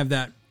you don't have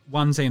that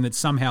one team that's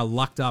somehow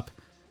lucked up,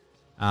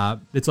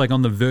 that's like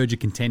on the verge of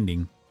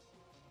contending,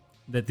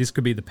 that this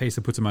could be the piece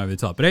that puts them over the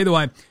top. But either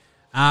way,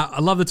 I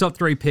love the top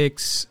 3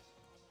 picks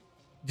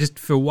just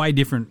for way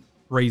different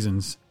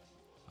reasons.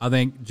 I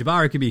think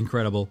Jabari could be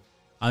incredible.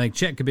 I think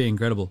Chet could be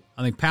incredible.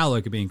 I think Paolo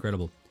could be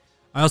incredible.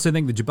 I also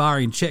think the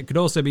Jabari and Chet could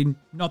also be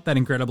not that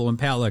incredible, and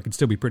Paolo could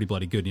still be pretty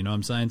bloody good, you know what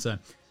I'm saying? So I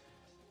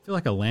feel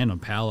like I land on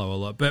Paolo a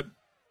lot, but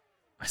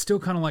I still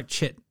kind of like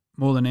Chet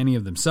more than any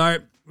of them. So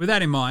with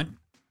that in mind,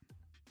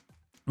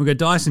 we've got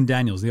Dyson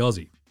Daniels, the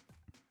Aussie.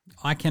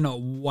 I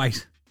cannot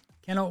wait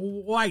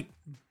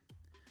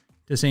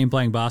to see him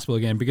playing basketball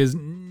again, because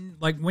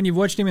like when you've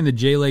watched him in the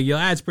G League, you're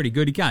like, it's pretty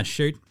good. He can't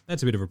shoot.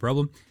 That's a bit of a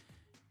problem.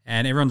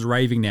 And everyone's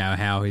raving now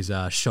how his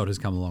shot has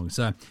come along.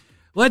 So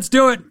let's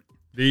do it.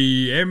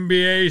 The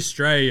NBA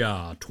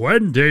Straya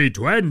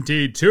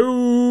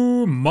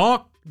 2022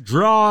 mock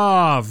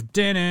draft.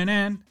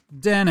 Number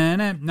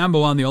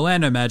 1, the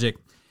Orlando Magic.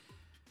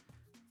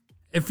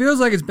 It feels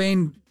like it's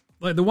been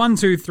like the 1,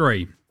 2,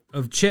 3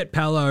 of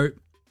Jabari,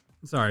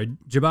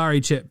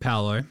 Chet,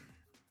 Paolo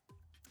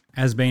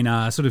has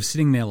been sort of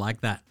sitting there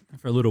like that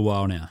for a little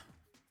while now.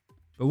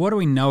 But what do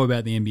we know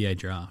about the NBA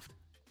draft?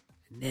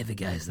 It never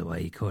goes the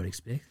way you could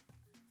expect.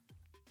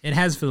 It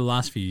has for the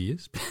last few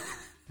years.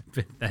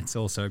 But that's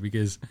also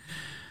because,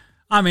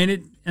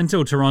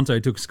 until Toronto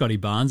took Scotty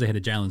Barnes ahead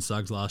of Jalen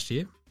Suggs last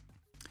year.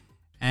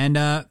 And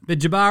but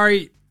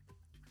Jabari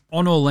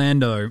on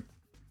Orlando,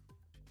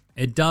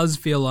 it does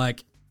feel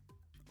like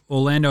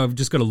Orlando have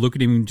just got to look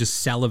at him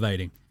just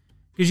salivating.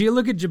 Because you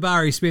look at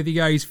Jabari Smith, you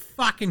go, he's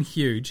fucking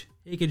huge.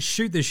 He can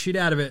shoot the shit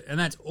out of it, and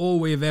that's all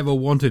we've ever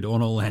wanted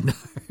on Orlando.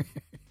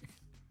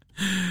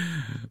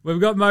 We've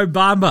got Mo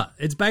Bamba.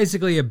 It's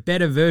basically a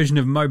better version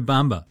of Mo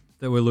Bamba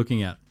that we're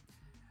looking at.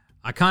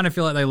 I kind of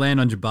feel like they land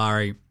on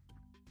Jabari.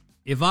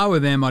 If I were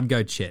them, I'd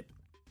go Chet.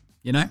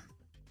 You know?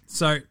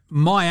 So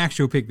my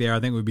actual pick there, I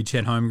think, would be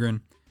Chet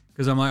Holmgren.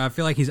 Because I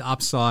feel like his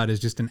upside is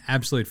just an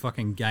absolute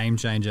fucking game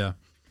changer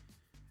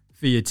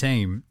for your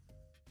team.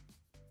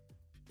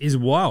 Is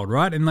wild,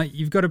 right? And like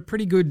you've got a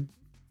pretty good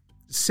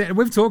set.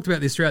 We've talked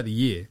about this throughout the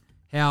year.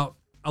 How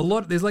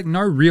there's like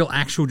no real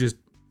actual just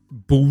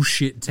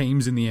bullshit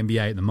teams in the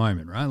NBA at the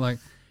moment, right? Like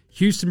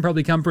Houston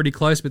probably come pretty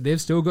close, but they've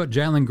still got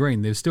Jalen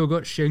Green. They've still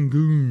got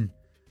Şengün.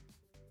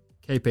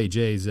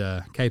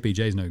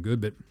 KPJ's no good,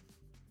 but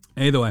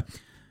either way,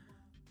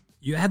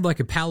 you add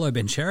like a Paolo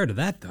Banchero to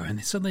that though,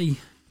 and suddenly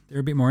they're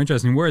a bit more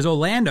interesting. Whereas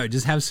Orlando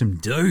just have some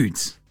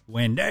dudes: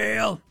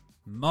 Wendell,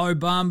 Mo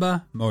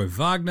Bamba, Mo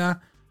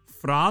Wagner,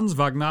 Franz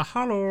Wagner,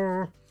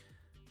 hello,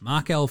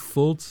 Markelle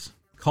Fultz,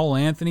 Cole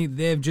Anthony.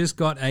 They've just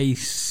got a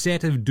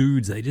set of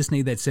dudes. They just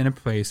need that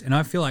centerpiece. And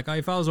I feel like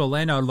if I was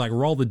Orlando, I'd like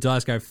roll the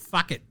dice, go,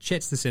 fuck it,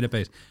 Chet's the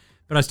centerpiece.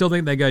 But I still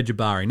think they go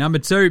Jabari. Number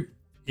 2,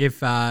 if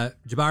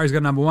Jabari's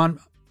got number 1,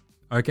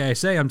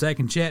 okay, I'm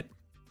taking Chet.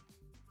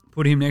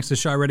 Put him next to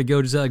Shai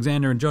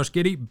Gilgeous-Alexander and Josh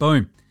Giddey.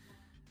 Boom.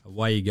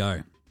 Away you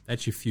go.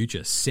 That's your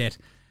future set.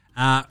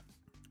 I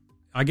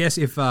guess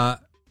if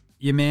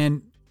your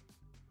man...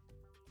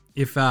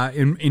 If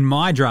in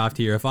my draft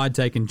here, if I'd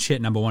taken Chet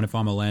number 1 if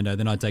I'm Orlando,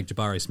 then I'd take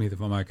Jabari Smith if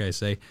I'm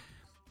OKC.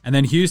 And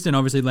then Houston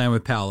obviously land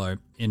with Paolo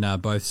in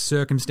both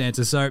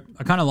circumstances. So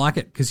I kind of like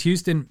it because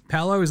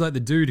Paolo is like the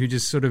dude who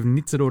just sort of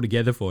knits it all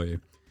together for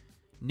you.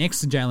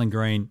 Next to Jalen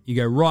Green, you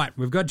go, right,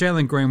 we've got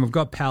Jalen Green, we've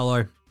got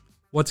Paolo.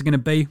 What's it going to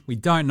be? We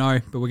don't know,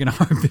 but we're going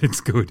to hope that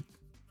it's good.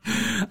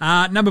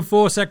 Number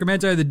 4,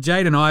 Sacramento, the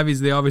Jaden Ivey's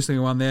the obviously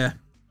one there.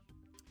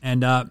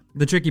 And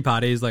the tricky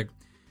part is like,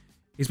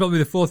 he's probably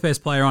the 4th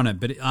best player on it,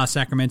 but are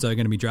Sacramento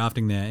going to be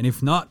drafting there? And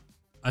if not,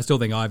 I still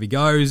think Ivy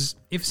goes.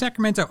 If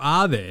Sacramento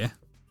are there,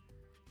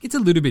 it's a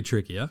little bit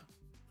trickier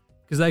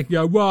because they can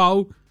go,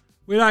 well,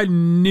 we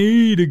don't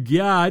need a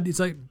guard. It's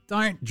like,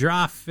 don't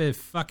draft for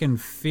fucking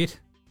fit.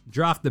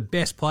 Draft the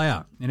best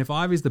player. And if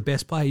Ivy's the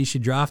best player, you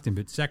should draft him.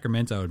 But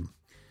Sacramento would,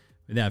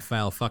 without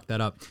fail, fuck that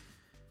up.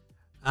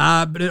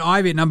 But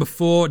Ivy at number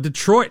 4.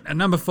 Detroit at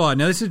number 5.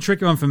 Now, this is a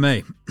tricky one for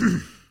me.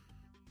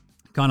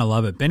 Kind of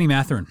love it. Benny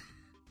Mathurin.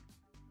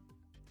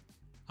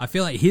 I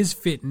feel like his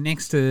fit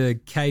next to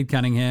Cade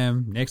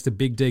Cunningham, next to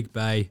Big Deke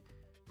Bay,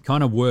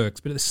 kind of works.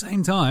 But at the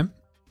same time,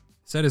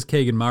 so does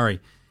Keegan Murray.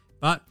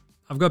 But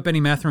I've got Benny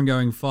Mathurin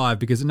going 5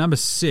 because at number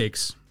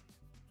 6,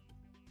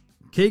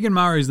 Keegan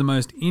Murray is the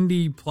most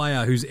indie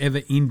player who's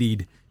ever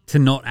indied to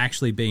not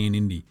actually be an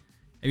indie.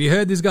 Have you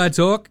heard this guy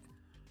talk?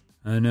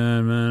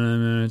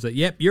 It's like,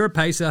 yep, you're a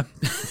pacer.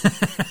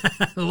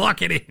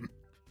 Lock it in.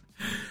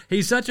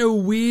 He's such a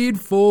weird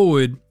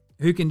forward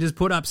who can just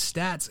put up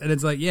stats. And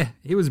it's like, yeah,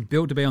 he was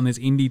built to be on this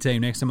indie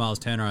team next to Miles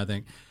Turner, I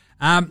think.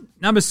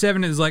 Number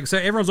 7 is like, so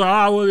everyone's like,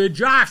 oh, well, the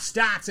draft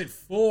starts at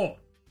 4.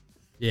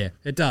 Yeah,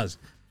 it does.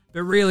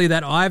 But really,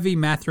 that Ivy,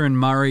 Mathurin,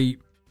 Murray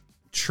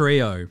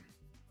trio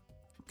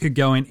could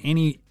go in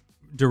any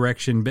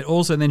direction. But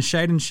also then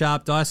Shaedon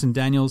Sharpe, Dyson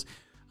Daniels.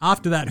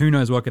 After that, who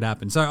knows what could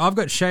happen. So I've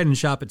got Shaden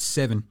Sharp at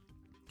 7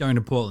 going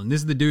to Portland.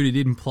 This is the dude who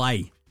didn't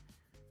play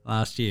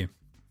last year.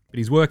 But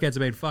his workouts have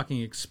been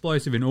fucking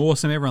explosive and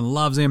awesome. Everyone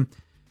loves him.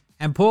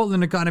 And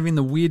Portland are kind of in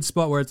the weird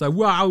spot where it's like,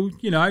 wow,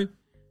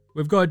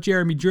 we've got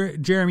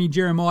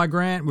Jeremiah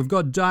Grant, we've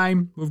got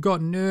Dame, we've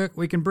got Nurk,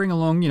 we can bring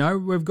along,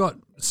 we've got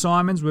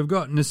Simons, we've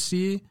got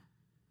Nasir. Do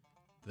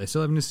they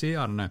still have Nasir?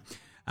 I don't know.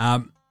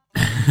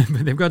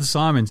 But they've got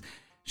Simons.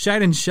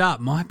 Shaden Sharp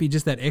might be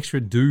just that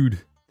extra dude,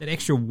 that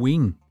extra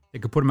wing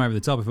that could put him over the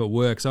top if it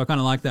works. So I kind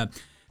of like that.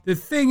 The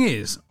thing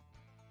is,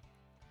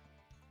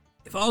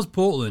 if I was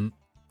Portland,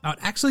 I'd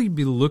actually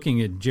be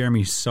looking at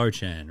Jeremy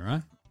Sochan,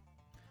 right?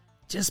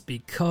 Just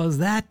because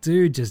that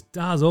dude just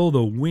does all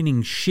the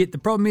winning shit. The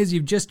problem is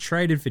you've just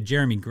traded for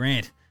Jeremy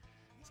Grant.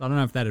 So I don't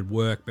know if that'd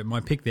work, but my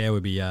pick there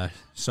would be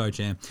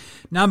Sochan.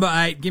 Number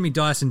 8, give me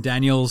Dyson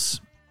Daniels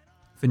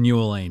for New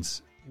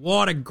Orleans.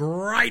 What a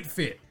great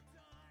fit.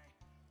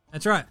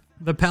 That's right.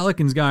 The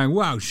Pelicans going,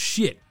 wow,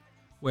 shit.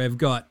 We've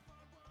got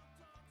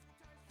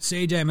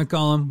CJ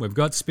McCollum. We've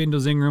got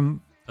Spindles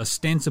Ingram.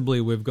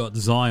 Ostensibly, we've got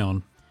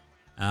Zion.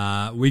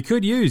 We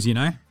could use,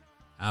 a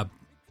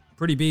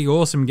pretty big,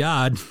 awesome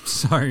guard,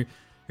 so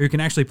who can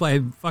actually play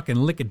fucking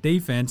lick of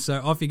defense.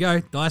 So off you go.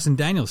 Dyson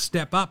Daniels,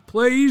 step up.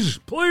 Please,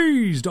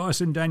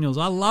 Dyson Daniels.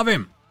 I love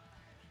him.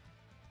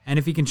 And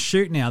if he can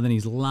shoot now, then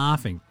he's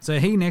laughing. So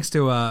he next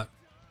to,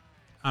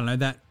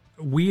 that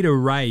weird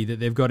array that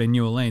they've got in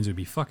New Orleans would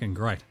be fucking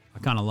great. I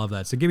kind of love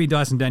that. So give me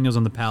Dyson Daniels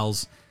on the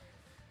Pals.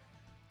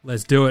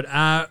 Let's do it.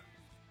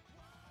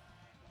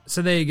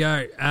 So there you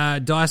go.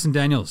 Dyson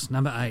Daniels,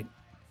 number 8.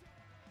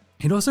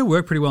 He'd also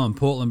work pretty well in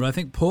Portland, but I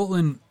think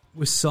Portland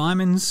with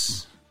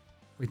Simons,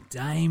 with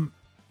Dame,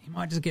 he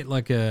might just get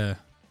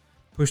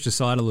pushed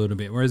aside a little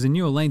bit. Whereas in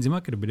New Orleans, he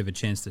might get a bit of a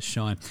chance to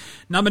shine.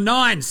 Number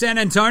 9, San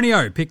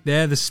Antonio. Pick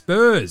there, the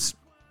Spurs.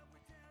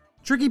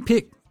 Tricky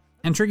pick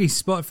and tricky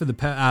spot for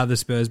the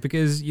Spurs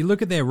because you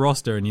look at their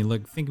roster and you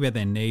think about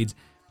their needs.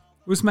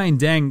 Ousmane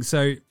Deng,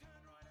 so,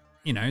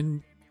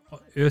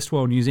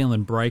 erstwhile New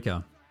Zealand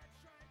breaker,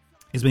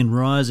 has been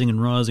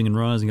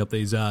rising up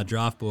these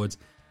draft boards.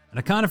 And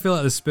I kind of feel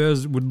like the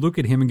Spurs would look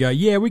at him and go,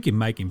 yeah, we can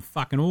make him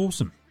fucking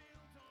awesome.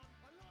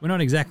 We're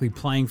not exactly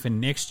playing for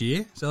next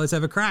year, so let's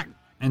have a crack.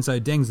 And so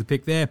Deng's the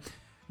pick there.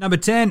 Number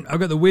 10, I've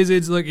got the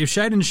Wizards. Look, if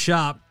Shaden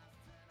Sharp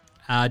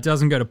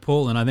doesn't go to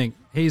Portland, I think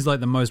he's like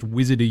the most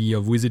wizardy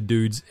of wizard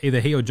dudes,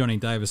 either he or Johnny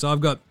Davis. So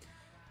I've got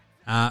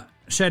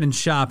Shaden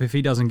Sharp if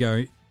he doesn't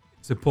go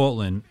to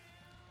Portland.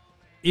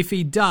 If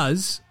he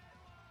does,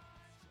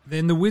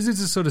 then the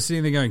Wizards are sort of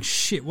sitting there going,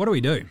 shit, what do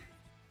we do?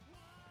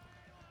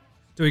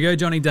 Do we go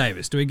Johnny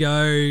Davis? Do we go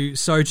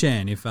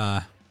Sochan if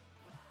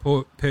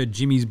per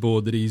Jimmy's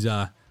board that he's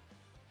not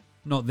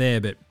there,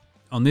 but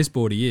on this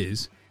board he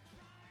is?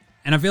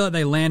 And I feel like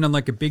they land on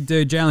like a big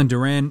dude, Jalen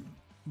Duran.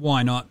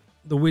 Why not?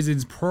 The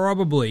Wizards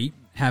probably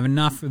have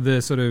enough of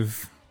the sort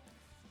of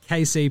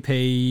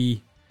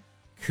KCP,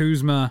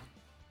 Kuzma,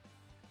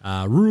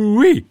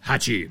 Rui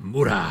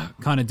Hachimura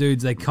kind of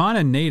dudes. They kind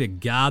of need a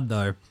guard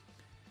though,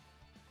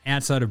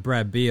 outside of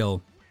Brad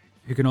Beal,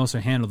 who can also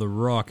handle the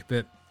rock,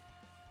 but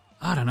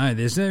I don't know.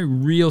 There's no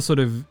real sort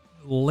of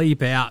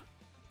leap out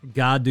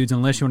guard dudes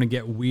unless you want to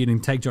get weird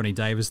and take Johnny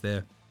Davis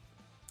there.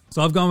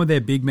 So I've gone with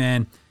their big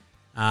man,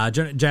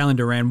 Jalen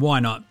Duran. Why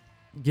not?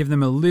 Give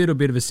them a little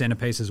bit of a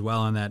centerpiece as well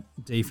on that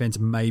defense,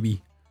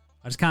 maybe.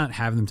 I just can't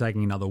have them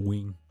taking another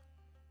wing.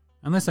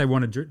 Unless they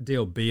want to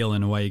deal Beal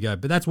and away you go.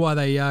 But that's why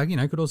they,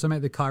 could also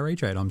make the Kyrie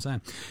trade, I'm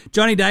saying.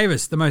 Johnny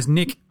Davis, the most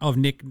Nick of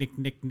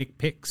Nick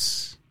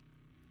picks.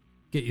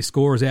 Get your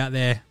scorers out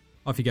there.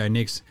 Off you go,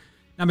 Knicks.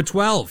 Number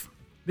 12.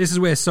 This is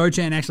where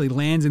Sochan actually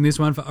lands in this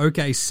one for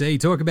OKC.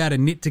 Talk about a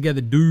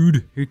knit-together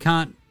dude who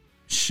can't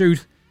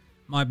shoot.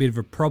 Might be a bit of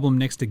a problem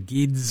next to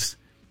Gids.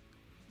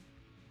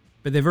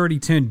 But they've already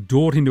turned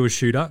Dort into a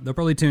shooter. They'll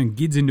probably turn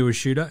Gids into a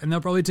shooter. And they'll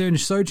probably turn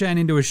Sochan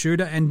into a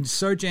shooter. And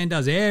Sochan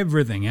does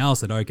everything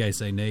else that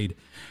OKC need.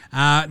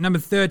 Number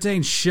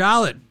 13,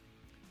 Charlotte.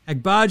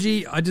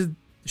 Agbaji.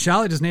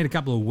 Charlotte just need a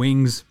couple of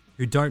wings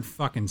who don't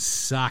fucking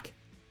suck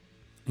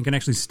and can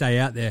actually stay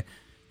out there.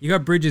 You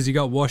got Bridges, you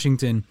got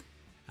Washington.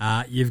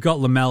 You've got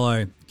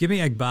LaMelo. Give me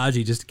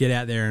Agbaji just to get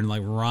out there and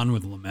run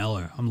with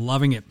LaMelo. I'm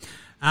loving it.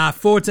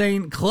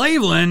 14,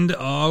 Cleveland.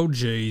 Oh,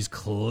 geez,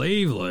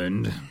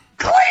 Cleveland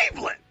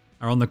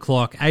are on the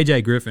clock.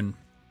 AJ Griffin.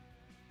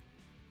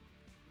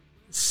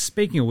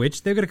 Speaking of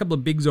which, they've got a couple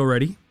of bigs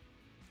already.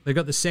 They've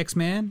got the Sex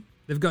Man.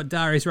 They've got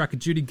Darius Rucker,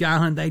 Judy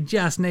Garland. They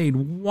just need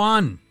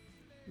one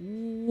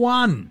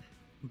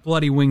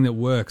bloody wing that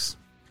works.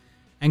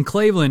 And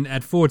Cleveland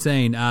at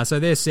 14, so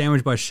they're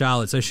sandwiched by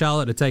Charlotte. So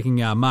Charlotte are taking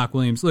Mark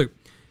Williams. Look,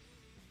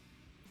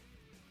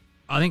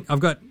 I think I've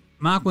got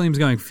Mark Williams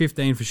going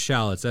 15 for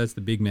Charlotte, so that's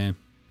the big man.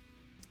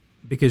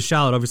 Because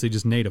Charlotte obviously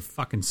just need a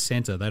fucking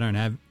center.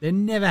 They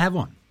never have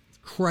one. It's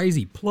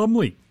crazy.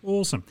 Plumlee,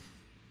 awesome.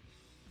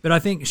 But I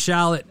think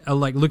Charlotte are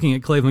looking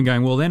at Cleveland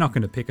going, well, they're not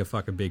going to pick a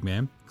fucking big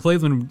man.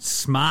 Cleveland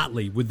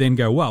smartly would then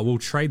go, well, we'll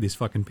trade this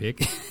fucking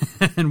pick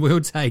and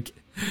we'll take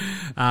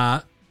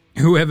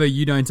whoever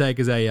you don't take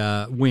as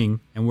a wing,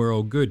 and we're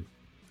all good.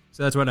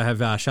 So that's what I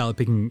have Charlotte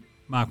picking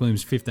Mark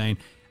Williams 15.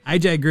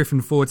 AJ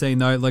Griffin 14,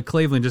 though. Like,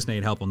 Cleveland just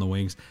need help on the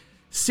wings.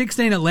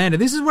 16 Atlanta.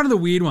 This is one of the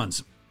weird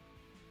ones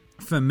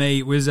for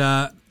me. Was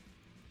Jaden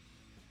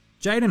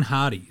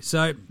Hardy.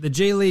 So the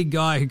G League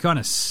guy who kind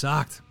of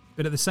sucked.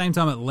 But at the same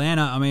time,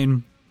 Atlanta, I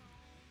mean,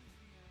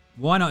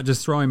 why not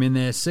just throw him in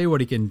there, see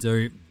what he can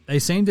do? They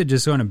seem to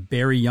just kind of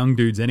bury young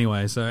dudes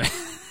anyway. So,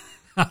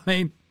 I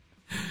mean,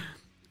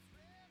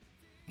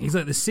 he's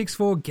like the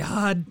 6'4"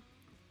 guard.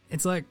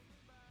 It's like,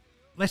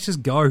 let's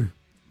just go.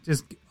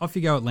 Just off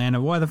you go,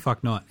 Atlanta. Why the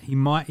fuck not?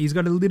 He's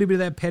got a little bit of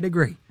that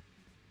pedigree.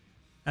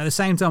 At the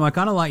same time, I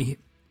kind of like...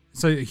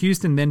 So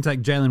Houston then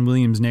take Jalen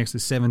Williams next to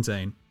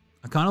 17.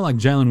 I kind of like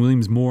Jalen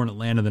Williams more in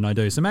Atlanta than I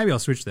do. So maybe I'll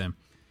switch them.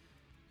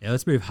 Yeah,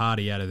 let's move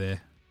Hardy out of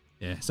there.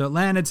 Yeah, so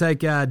Atlanta take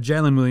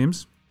Jalen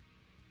Williams.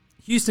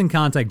 Houston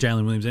can't take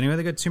Jalen Williams anyway.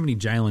 They've got too many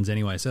Jalens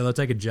anyway. So they'll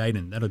take a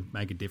Jaden. That'll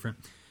make it different.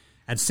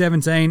 At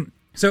 17.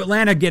 So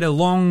Atlanta get a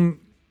long,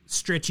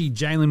 stretchy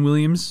Jalen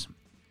Williams.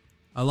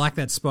 I like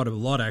that spot a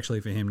lot,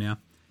 actually, for him now.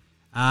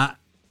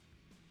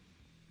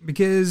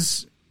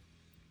 Because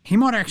he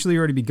might actually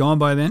already be gone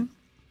by then.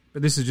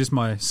 But this is just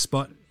my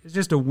spot. It's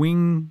just a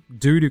wing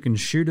dude who can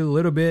shoot a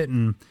little bit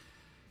and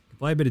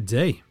play a bit of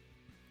D.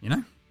 You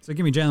know? So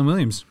give me Jalen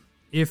Williams.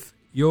 If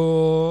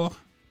you're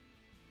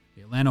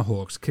the Atlanta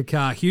Hawks,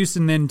 Kakar,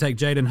 Houston then take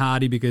Jaden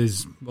Hardy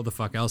because what the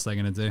fuck else are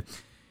they going to do?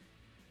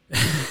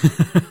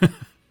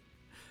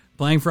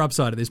 Playing for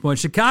upside at this point.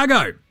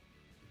 Chicago.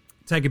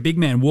 Take a big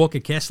man, Walker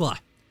Kessler.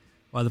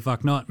 Why the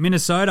fuck not?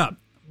 Minnesota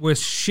were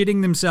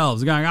shitting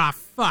themselves, going,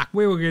 fuck,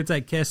 we were going to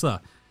take Kessler.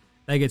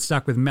 They get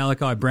stuck with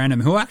Malachi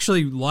Branham, who I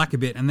actually like a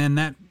bit, and then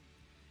that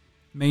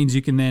means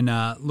you can then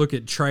look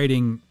at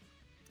trading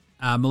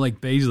Malik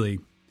Beasley,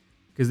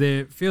 because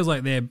it feels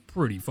like they're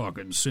pretty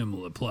fucking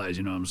similar players,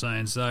 you know what I'm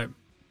saying? So,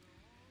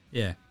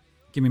 yeah,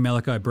 give me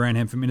Malachi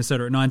Branham for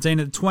Minnesota at 19.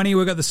 At 20,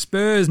 we've got the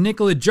Spurs,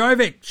 Nikola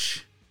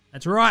Jovic.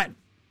 That's right.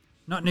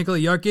 Not Nikola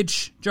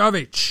Jokic,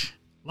 Jovic.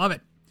 Love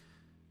it.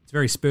 It's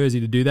very Spursy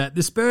to do that.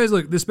 The Spurs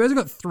have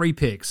got 3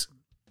 picks.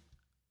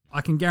 I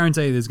can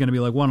guarantee there's going to be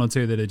like 1 or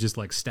 2 that are just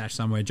like stashed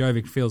somewhere.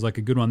 Jovic feels like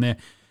a good one there.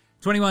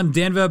 21,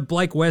 Denver,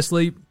 Blake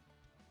Wesley.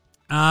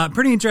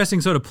 Pretty interesting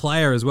sort of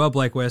player as well,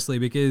 Blake Wesley,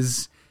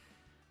 because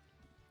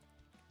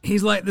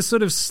he's like the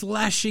sort of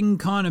slashing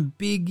kind of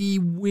biggie,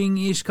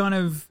 wing-ish kind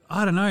of,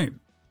 I don't know.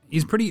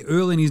 He's pretty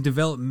early in his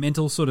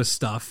developmental sort of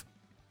stuff.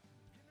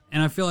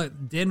 And I feel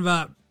like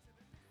Denver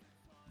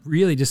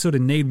really just sort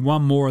of need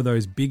one more of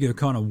those bigger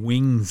kind of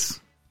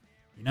wings,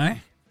 you know,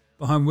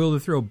 behind Will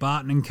Thrill,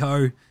 Barton and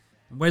co.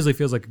 And Wesley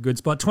feels like a good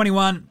spot.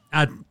 21,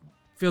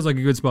 feels like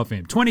a good spot for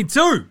him.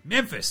 22,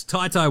 Memphis,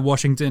 Ty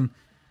Washington.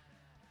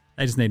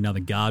 They just need another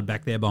guard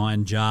back there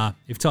behind Jar.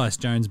 If Tyus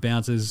Jones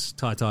bounces,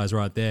 Ty's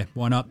right there.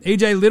 Why not?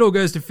 EJ Little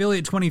goes to Philly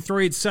at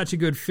 23. It's such a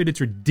good fit.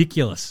 It's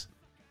ridiculous.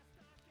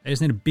 They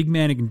just need a big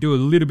man who can do a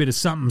little bit of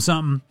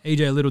something.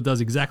 EJ Little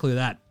does exactly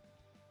that.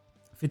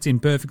 Fits in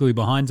perfectly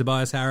behind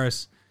Tobias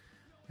Harris.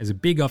 There's a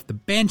big off the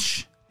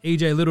bench.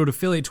 EJ Little to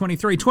Philly at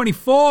 23.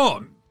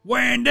 24,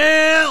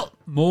 Wendell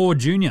Moore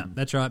Jr.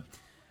 That's right.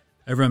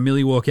 Over on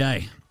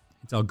Milwaukee.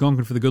 It's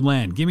Algonquin for the good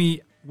land. Give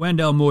me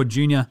Wendell Moore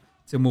Jr.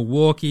 to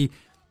Milwaukee.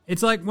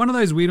 It's like one of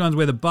those weird ones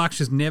where the Bucks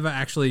just never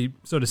actually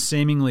sort of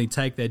seemingly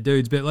take their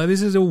dudes. But like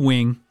this is a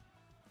wing.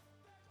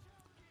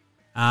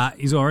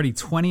 He's already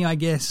 20, I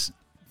guess.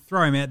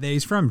 Throw him out there.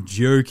 He's from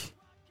Duke.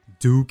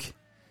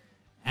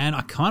 And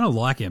I kind of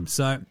like him.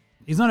 So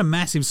he's not a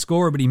massive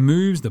scorer, but he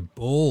moves the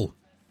ball.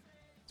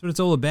 That's what it's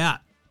all about.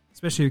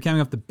 Especially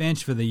coming off the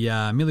bench for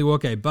the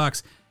Milwaukee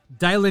Bucks.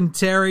 Dalen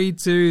Terry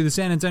to the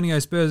San Antonio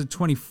Spurs at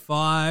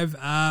 25.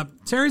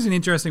 Terry's an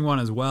interesting one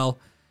as well.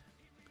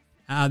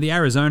 The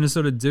Arizona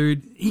sort of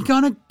dude. He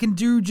kind of can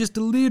do just a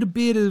little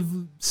bit of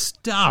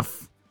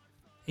stuff.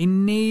 He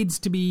needs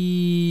to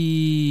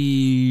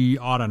be,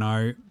 I don't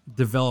know,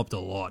 developed a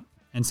lot.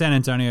 And San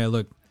Antonio,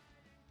 look,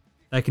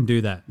 they can do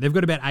that. They've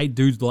got about 8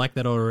 dudes like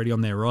that already on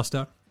their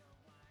roster.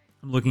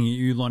 I'm looking at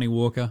you, Lonnie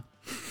Walker.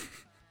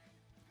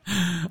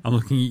 I'm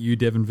looking at you,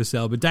 Devin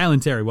Vassell. But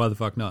Dalen Terry, why the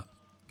fuck not?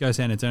 Go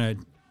San Antonio.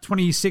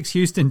 26,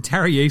 Houston,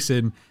 Tari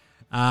Eason.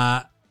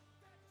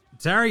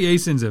 Tari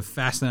Eason's a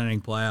fascinating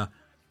player.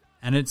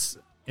 And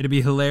it'd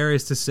be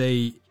hilarious to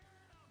see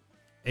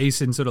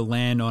Eason sort of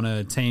land on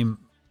a team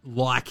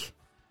like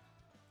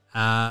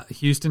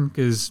Houston,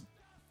 because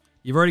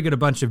you've already got a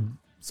bunch of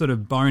sort of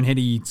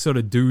boneheady sort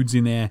of dudes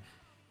in there.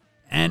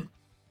 And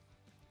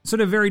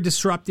sort of very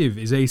disruptive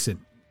is Eason.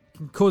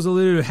 Can cause a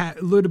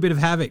little bit of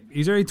havoc.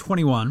 He's already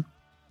 21.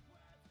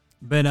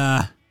 But,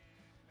 I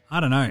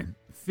don't know.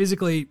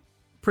 Physically,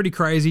 pretty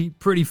crazy,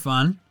 pretty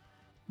fun.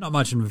 Not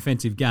much of an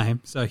offensive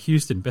game. So,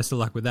 Houston, best of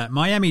luck with that.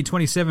 Miami,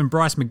 27,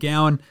 Bryce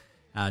McGowan.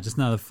 Just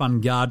another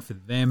fun guard for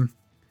them.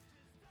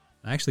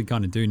 They actually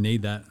kind of do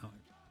need that.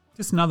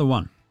 Just another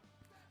one.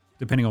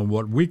 Depending on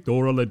what Victor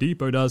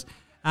Oladipo does.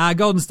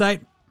 Golden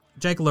State,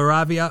 Jake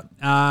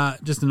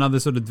LaRavia. Just another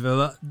sort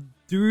of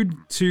dude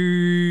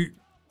to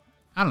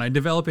I don't know,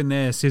 developing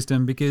their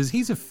system because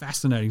he's a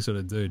fascinating sort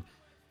of dude.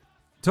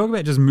 Talk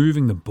about just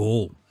moving the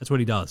ball. That's what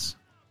he does.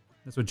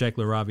 That's what Jake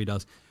LaRavi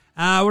does.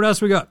 What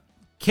else we got?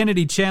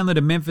 Kennedy Chandler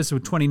to Memphis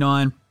with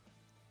 29.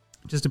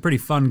 Just a pretty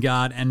fun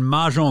guard. And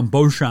Marjon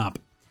Beauchamp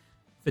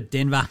for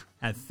Denver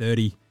at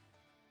 30.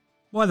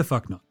 Why the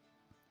fuck not?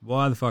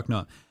 Why the fuck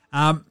not?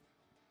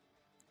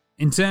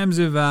 In terms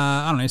of,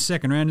 I don't know,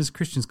 second rounders,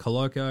 Christians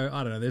Coloco.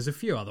 I don't know. There's a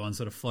few other ones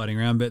sort of floating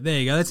around. But there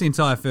you go. That's the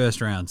entire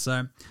first round.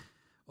 So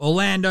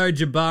Orlando,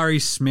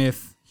 Jabari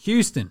Smith,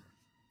 Houston.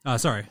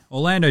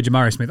 Orlando,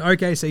 Jamari Smith,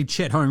 OKC,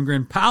 Chet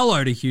Holmgren,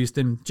 Paolo to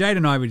Houston,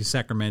 Jaden Ivey to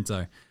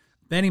Sacramento,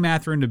 Benny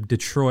Mathurin to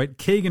Detroit,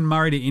 Keegan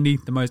Murray to Indy,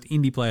 the most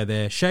Indy player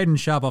there, Shaden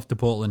Sharp off to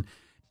Portland,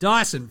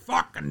 Dyson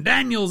fucking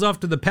Daniels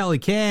off to the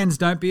Pelicans,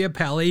 don't be a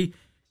Pelican,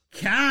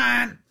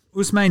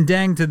 Ousmane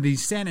Dang to the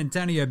San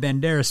Antonio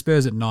Banderas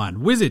Spurs at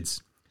 9,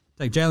 Wizards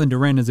take Jalen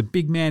Duren as a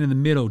big man in the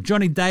middle,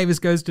 Johnny Davis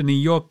goes to New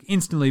York,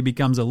 instantly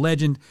becomes a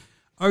legend,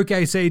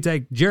 OKC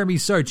take Jeremy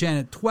Sochan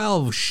at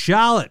 12,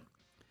 Charlotte,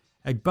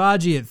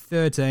 Agbaji at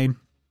 13.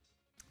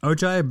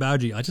 Ochai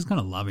Agbaji, I just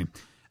kind of love him.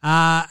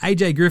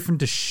 AJ Griffin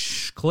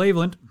to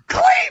Cleveland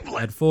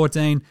at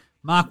 14.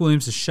 Mark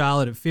Williams to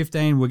Charlotte at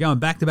 15. We're going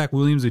back-to-back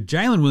Williams with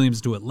Jalen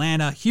Williams to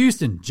Atlanta.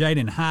 Houston,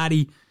 Jaden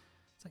Hardy.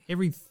 It's like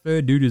every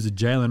third dude is a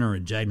Jalen or a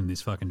Jaden in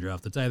this fucking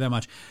draft. I'll tell you that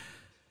much.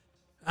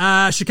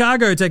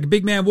 Chicago take a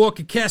big man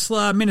Walker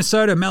Kessler.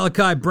 Minnesota,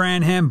 Malachi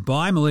Branham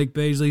by Malik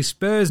Beasley.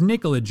 Spurs,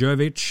 Nikola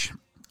Jovic.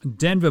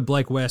 Denver,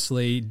 Blake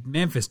Wesley.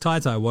 Memphis,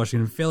 Ty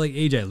Washington. Philly,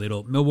 EJ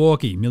Little.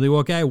 Milwaukee,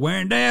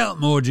 Warrendale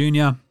Moore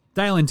Jr.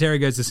 Dalen Terry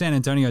goes to San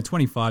Antonio,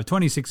 25.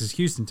 26 is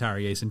Houston,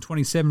 Tari Eason.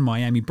 27,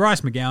 Miami,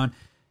 Bryce McGowan.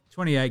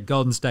 28,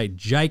 Golden State,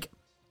 Jake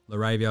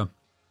LaRavia.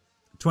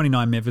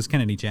 29, Memphis,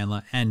 Kennedy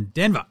Chandler. And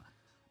Denver,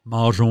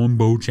 Marjon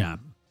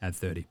Beauchamp at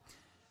 30.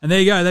 And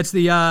there you go. That's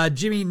the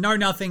Jimmy Know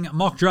Nothing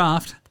mock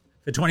draft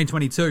for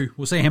 2022.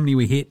 We'll see how many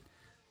we hit.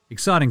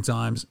 Exciting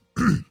times.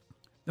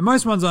 The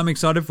most ones I'm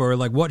excited for are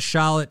like what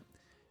Charlotte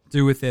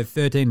do with their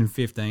 13 and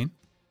 15.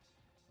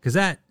 Because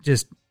that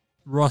just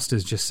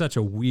roster's just such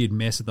a weird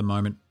mess at the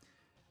moment.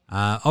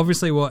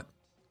 Obviously what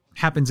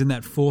happens in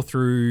that 4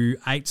 through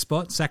 8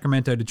 spot,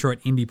 Sacramento, Detroit,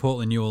 Indy,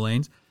 Portland, New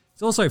Orleans.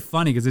 It's also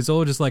funny because it's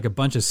all just like a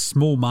bunch of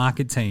small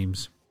market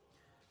teams.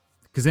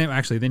 Because then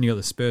you got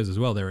the Spurs as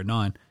well. They're at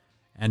 9.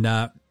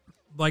 And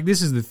like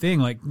this is the thing.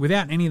 Like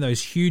without any of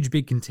those huge,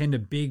 big contender,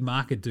 big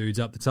market dudes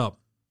up the top,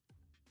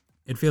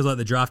 it feels like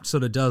the draft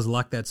sort of does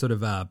like that sort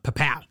of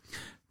pa-pow.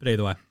 But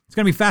either way, it's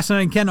going to be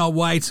fascinating. Cannot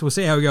wait. We'll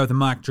see how we go with the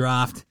mock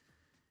draft.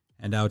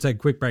 And we'll take a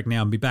quick break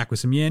now and be back with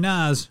some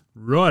yeah-nahs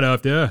right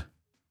after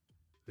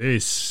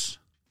this.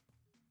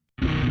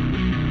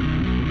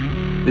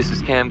 This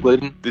is Cam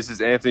Glidden. This is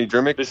Anthony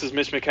Drimmick. This is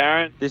Mitch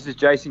McCarron. This is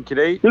Jason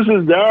Kadee. This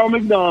is Daryl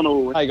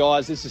McDonald. Hey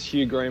guys, this is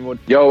Hugh Greenwood.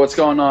 Yo, what's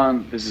going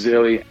on? This is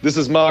Illy. This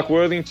is Mark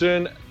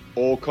Worthington,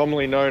 or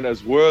commonly known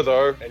as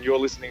Wortho, and you're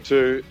listening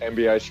to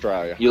NBA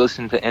Australia. You're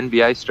listening to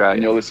NBA Australia.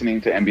 And you're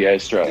listening to NBA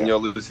Australia. And you're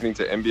listening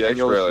to NBA And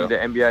you're Australia. listening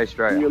to NBA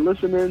Australia. You're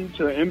listening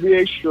to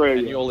NBA Australia.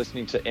 And you're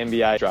listening to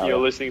NBA Australia. You're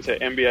listening to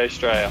NBA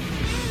Australia.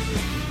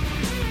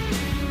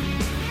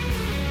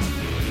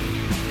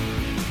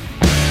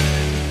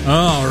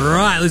 All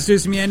right, let's do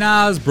some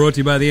yeah-nahs. Brought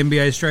to you by the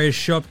NBA Australia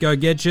shop. Go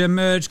get your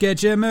merch,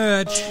 get your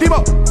merch.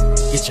 Debo!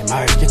 Get your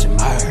merch, get your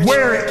merch.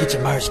 Wear it. Get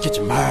your merch, get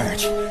your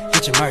merch.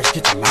 Get your merch,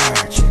 get your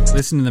merch.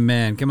 Listen to the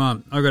man. Come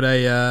on. I've got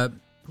a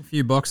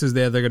few boxes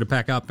there they're going to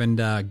pack up and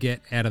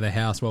get out of the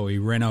house while we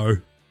reno.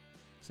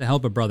 So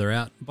help a brother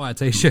out. Buy a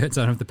t-shirt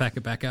so I don't have to pack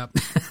it back up.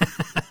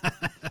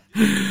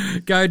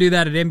 Go do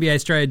that at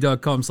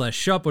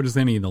nbaaustralia.com/shop or just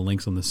any of the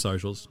links on the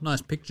socials.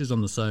 Nice pictures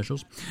on the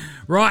socials.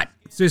 Right,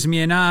 let's do some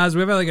yeah-nahs.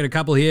 We've only got a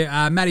couple here.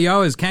 Matty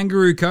Owers,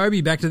 Kangaroo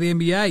Kobe, back to the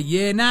NBA.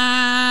 Yeah,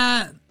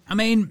 nah. I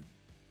mean,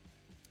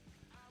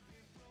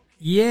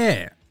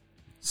 yeah.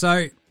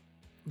 So,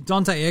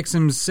 Dante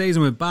Exum's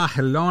season with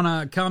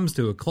Barcelona comes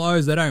to a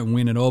close. They don't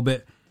win at all,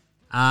 but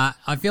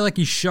I feel like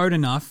he showed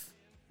enough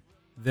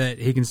that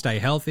he can stay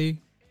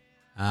healthy,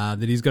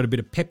 that he's got a bit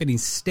of pep in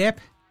his step,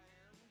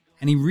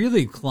 and he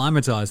really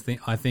acclimatized,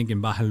 I think,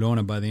 in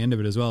Barcelona by the end of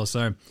it as well.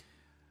 So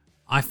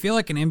I feel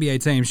like an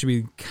NBA team should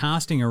be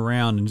casting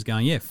around and just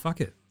going, yeah,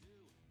 fuck it.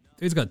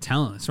 Dude's got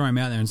talent. Let's throw him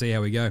out there and see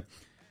how we go.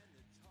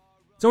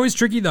 It's always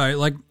tricky, though.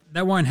 Like,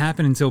 that won't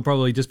happen until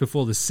probably just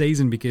before the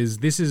season because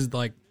this is,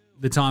 like,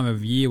 the time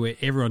of year where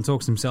everyone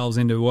talks themselves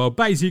into, well,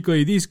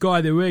 basically, this guy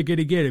that we're going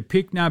to get at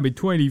pick number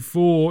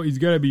 24 is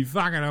going to be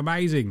fucking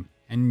amazing.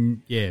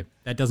 And, yeah,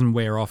 that doesn't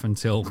wear off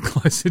until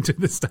closer to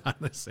the start of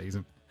the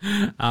season.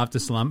 After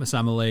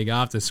Summer League,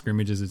 after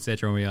scrimmages,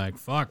 etc. And we're like,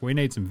 fuck, we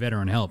need some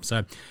veteran help.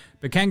 So,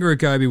 but Kangaroo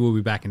Kobe will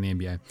be back in the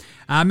NBA.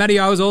 Matty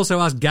Owers also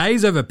asked,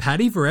 gays over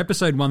Paddy for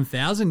episode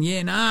 1000?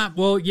 Yeah, nah.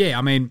 Well, yeah,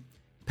 I mean,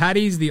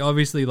 Paddy's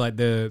obviously like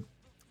the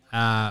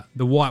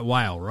white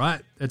whale,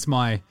 right? That's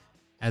my,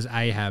 as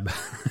Ahab,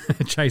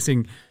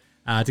 chasing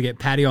to get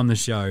Paddy on the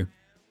show.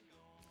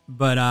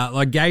 But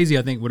like Gazy,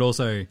 I think would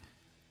also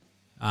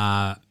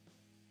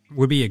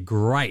would be a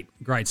great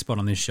spot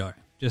on this show.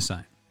 Just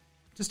saying.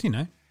 Just,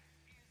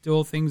 do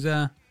all things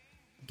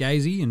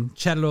Gazy and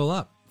chat it all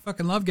up.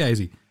 Fucking love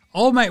Gazy.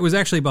 Old mate was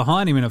actually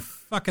behind him in a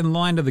fucking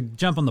line to the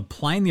jump on the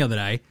plane the other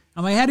day.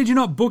 I'm like, how did you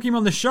not book him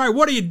on the show?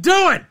 What are you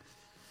doing?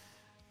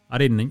 I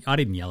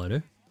didn't yell at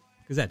her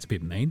because that's a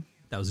bit mean.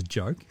 That was a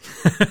joke.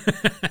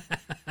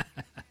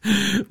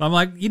 I'm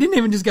like, you didn't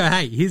even just go,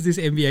 hey, here's this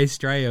NBA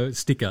Straya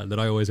sticker that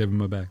I always have in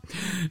my bag.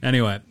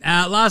 Anyway,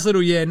 last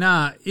little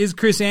is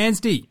Chris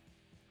Anstey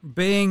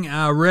being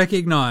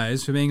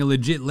recognised for being a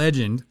legit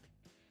legend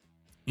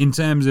in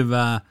terms of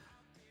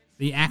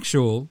the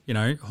actual,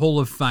 Hall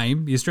of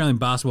Fame, the Australian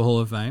Basketball Hall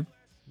of Fame.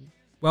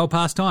 Well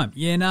past time.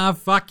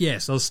 Fuck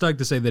yes. I was stoked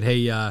to see that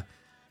he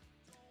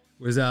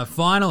was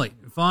finally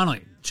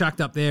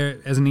chucked up there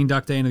as an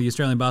inductee into the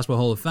Australian Basketball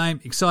Hall of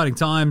Fame. Exciting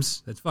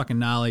times. That's fucking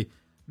gnarly.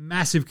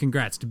 Massive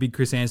congrats to Big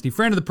Chris Anstey.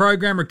 Friend of the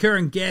program,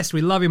 recurring guest.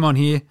 We love him on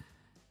here.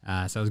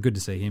 So it was good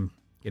to see him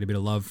get a bit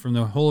of love from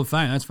the Hall of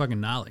Fame. That's fucking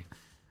gnarly.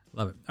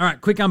 Love it. All right,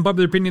 quick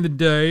unpopular opinion of the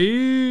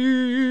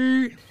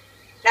day.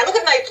 Now look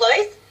at me,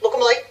 please. Look at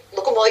me.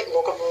 Look at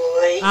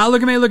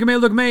me. Look at me.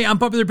 Look at me.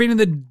 Unpopular opinion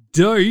of the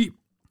day.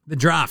 The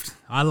draft.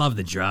 I love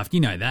the draft. You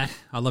know that.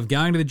 I love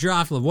going to the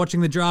draft. I love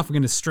watching the draft. We're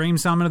going to stream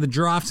some of the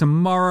draft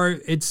tomorrow.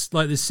 It's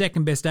like the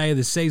second best day of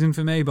the season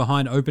for me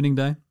behind opening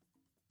day.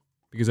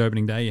 Because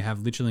opening day, you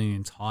have literally an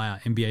entire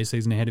NBA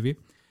season ahead of you.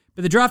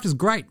 But the draft is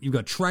great. You've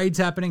got trades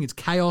happening. It's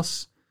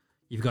chaos.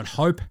 You've got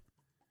hope.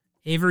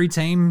 Every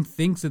team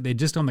thinks that they're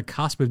just on the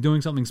cusp of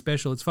doing something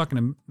special. It's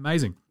fucking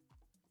amazing.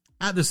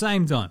 At the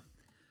same time,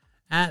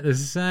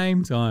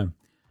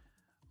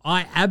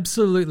 I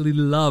absolutely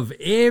love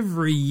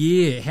every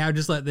year how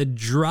just like the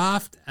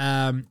draft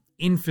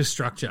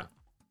infrastructure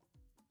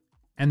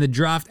and the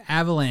draft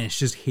avalanche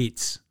just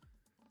hits.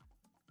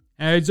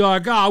 And it's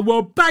like,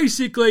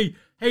 basically,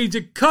 he's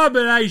a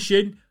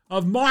combination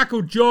of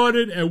Michael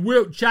Jordan and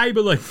Wilt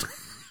Chamberlain.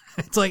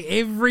 It's like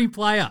every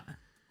player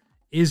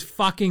is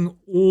fucking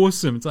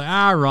awesome. It's like,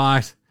 all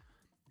right,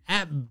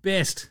 at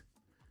best,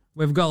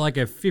 we've got like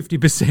a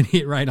 50%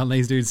 hit rate on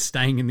these dudes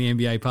staying in the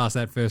NBA past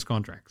that first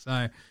contract.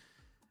 So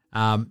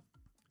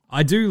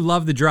I do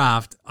love the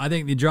draft. I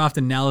think the draft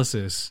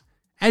analysis,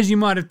 as you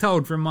might have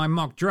told from my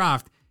mock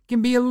draft,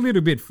 can be a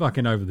little bit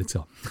fucking over the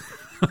top.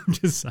 I'm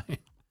just saying.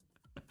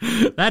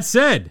 That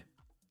said,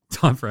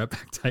 time for our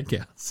back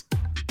takeouts.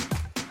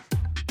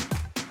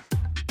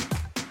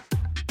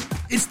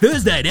 It's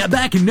Thursday, now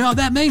back, and know what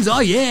that means?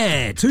 Oh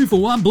yeah, 2 for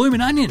 1 blooming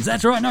onions.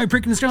 That's right, no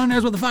prick in Australia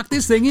knows what the fuck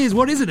this thing is.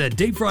 What is it, a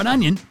deep fried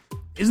onion?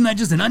 Isn't that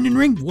just an onion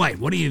ring? Wait,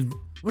 what have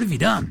you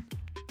done?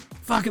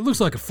 Fuck, it looks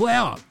like a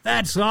flower.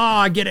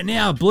 I get it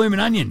now,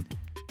 blooming onion.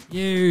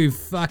 You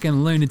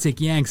fucking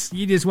lunatic Yanks.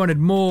 You just wanted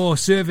more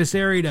surface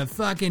area to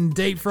fucking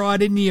deep fry,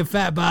 didn't you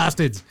fat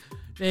bastards?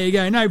 There you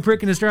go, no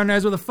prick in Australia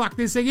knows what the fuck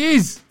this thing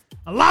is.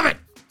 I love it.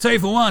 2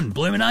 for 1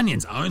 blooming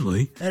onions,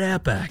 only at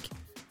Outback.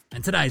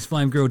 And today's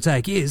flame grilled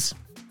take is,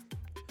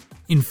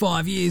 in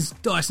 5 years,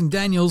 Dyson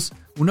Daniels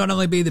will not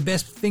only be the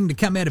best thing to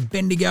come out of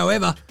Bendigo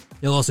ever,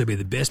 he'll also be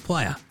the best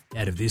player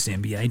out of this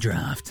NBA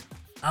draft.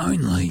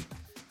 Only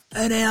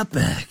at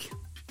Outback.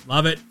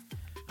 Love it.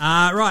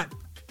 Right.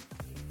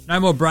 No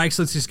more breaks.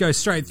 Let's just go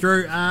straight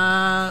through.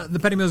 The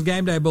Paddy Mills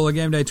Game Day Baller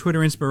Game Day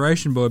Twitter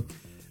inspiration board.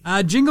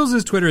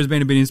 Jingles' Twitter has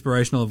been a bit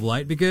inspirational of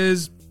late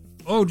because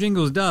all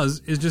Jingles does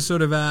is just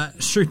sort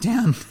of shoot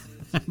down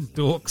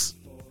dorks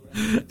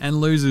and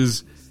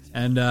losers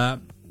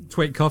and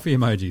tweet coffee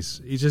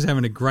emojis. He's just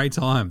having a great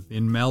time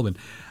in Melbourne.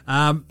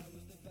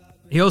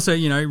 He also,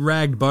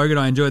 ragged Bogut.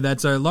 I enjoyed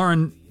that. So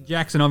Lauren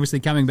Jackson obviously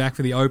coming back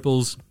for the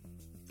Opals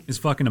is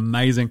fucking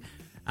amazing.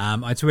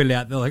 I tweeted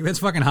out, they're like, that's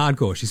fucking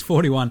hardcore. She's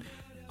 41.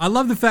 I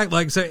love the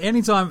fact, so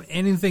anytime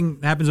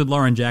anything happens with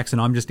Lauren Jackson,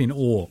 I'm just in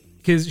awe.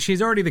 Because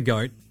she's already the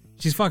GOAT.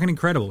 She's fucking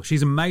incredible.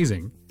 She's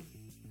amazing.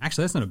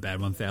 Actually, that's not a bad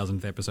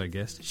 1,000th episode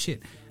guest.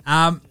 Shit.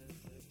 But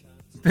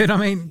I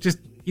mean, just,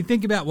 you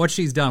think about what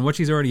she's done, what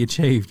she's already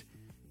achieved.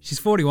 She's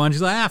 41.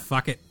 She's like,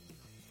 fuck it.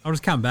 I'll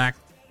just come back.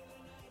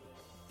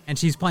 And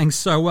she's playing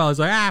so well. It's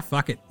like,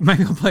 fuck it.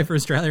 Maybe I'll play for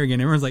Australia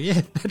again. Everyone's like,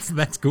 yeah,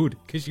 that's good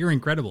because you're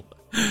incredible.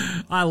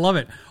 I love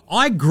it.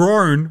 I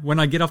groan when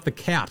I get off the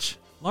couch.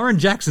 Lauren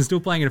Jackson's still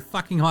playing at a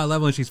fucking high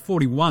level and she's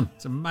 41.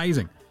 It's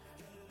amazing.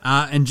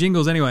 And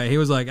Jingles, anyway, he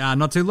was like,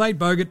 not too late,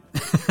 Bogut.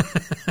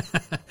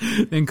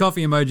 Then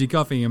coffee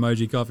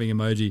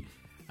emoji.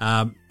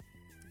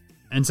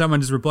 And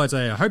someone just replied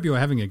saying, I hope you are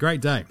having a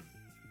great day.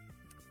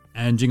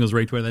 And Jingles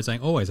retweeted that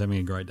saying, always having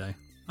a great day.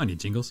 On you,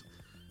 Jingles.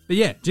 But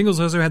yeah, Jingles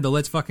also had the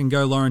let's fucking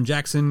go Lauren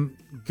Jackson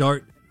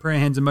GOAT prayer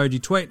hands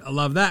emoji tweet. I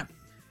love that.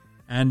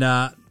 And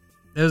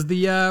there's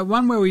the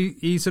one where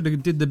he sort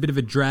of did the bit of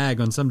a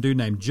drag on some dude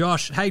named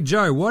Josh. Hey,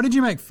 Joe, why did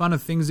you make fun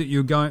of things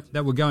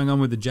that were going on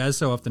with the Jazz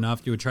so often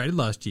after you were traded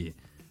last year?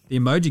 The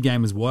emoji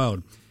game was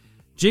wild.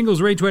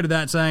 Jingles retweeted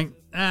that saying,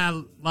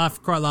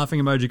 cry laughing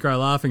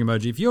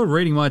emoji. If you're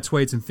reading my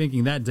tweets and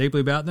thinking that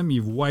deeply about them,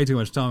 you've way too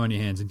much time on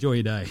your hands. Enjoy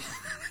your day.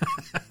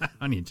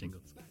 On your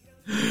Jingles.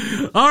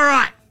 All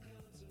right.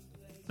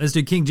 Let's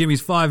do King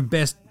Jimmy's 5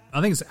 best,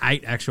 I think it's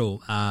 8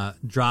 actual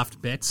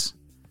draft bets.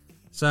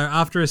 So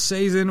after a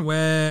season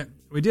where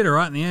we did all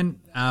right in the end.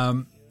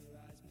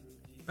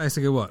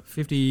 Basically, what,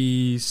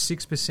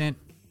 56%,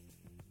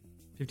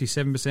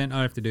 57%?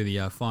 I have to do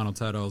the final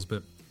totals,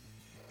 but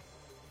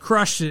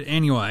crushed it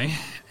anyway.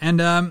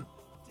 And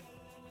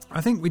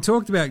I think we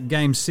talked about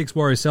Game 6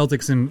 Warriors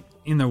Celtics, and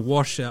in the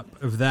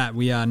wash-up of that,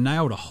 we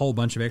nailed a whole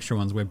bunch of extra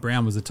ones where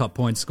Brown was the top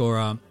point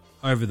scorer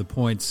over the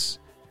points.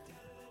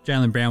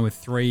 Jaylen Brown with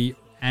 3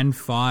 and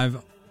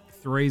 5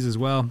 threes as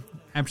well.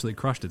 Absolutely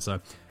crushed it, so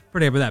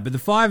pretty happy with that. But the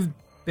 5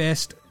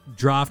 best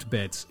draft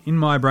bets in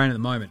my brain at the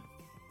moment.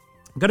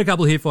 I've got a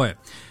couple here for you.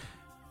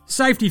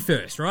 Safety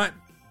first, right?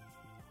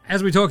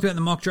 As we talked about in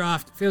the mock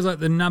draft, feels like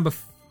the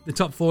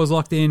top 4 is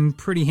locked in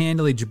pretty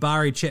handily.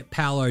 Jabari, Chet,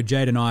 Paolo,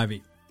 Jaden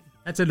Ivey.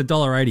 That's at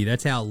 $1.80.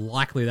 That's how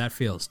likely that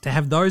feels. To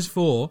have those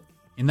 4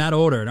 in that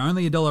order at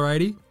only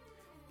 $1.80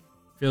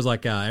 feels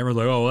like everyone's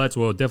like, oh, well, that's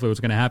definitely what's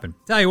going to happen.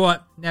 Tell you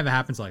what, never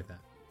happens like that.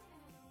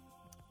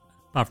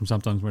 Apart from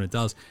sometimes when it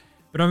does.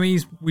 But I mean,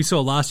 we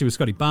saw last year with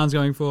Scotty Barnes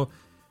going for.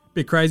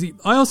 Bit crazy.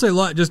 I also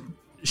like just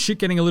shit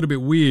getting a little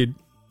bit weird.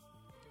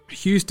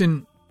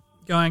 Houston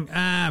going,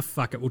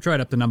 fuck it, we'll trade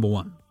up to number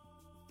 1.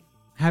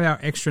 Have our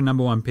extra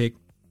number 1 pick.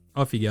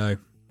 Off you go.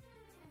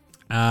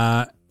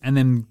 And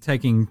then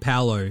taking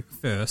Paolo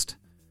first.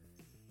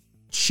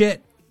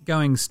 Chet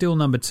going still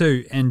number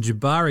 2, and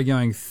Jabari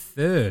going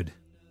 3rd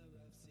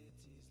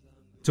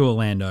to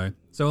Orlando.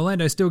 So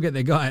Orlando still get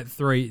their guy at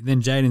 3,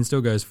 then Jaden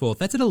still goes 4th.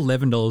 That's at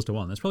 $11 to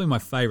 1. That's probably my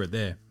favorite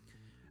there.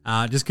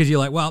 Just because you're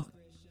like, well,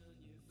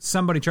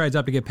 somebody trades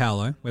up to get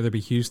Paolo, whether it be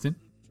Houston,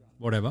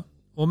 whatever.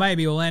 Or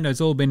maybe Orlando's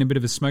all been a bit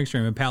of a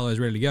smokescreen and Paolo's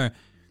ready to go.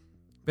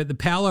 But the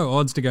Paolo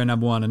odds to go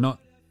number 1 are not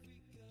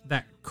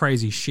that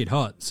crazy shit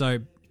hot. So,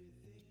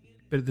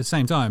 but at the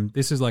same time,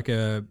 this is like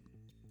a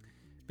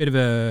bit of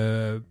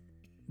a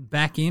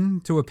back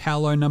in to a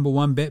Paolo number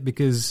 1 bet,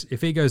 because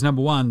if he goes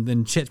number 1,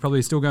 then Chet's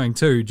probably still going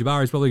 2,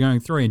 Jabari's probably going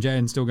 3, and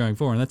Jaden's still going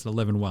 4, and that's an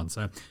 11-1.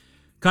 So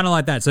kind of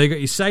like that. So you got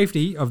your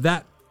safety of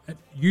that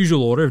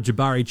usual order of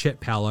Jabari, Chet,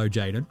 Paolo,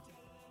 Jaden.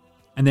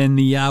 And then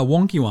the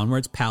wonky one where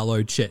it's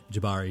Paolo, Chet,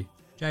 Jabari,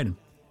 Jaden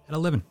at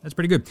 11. That's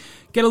pretty good.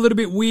 Get a little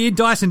bit weird.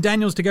 Dyson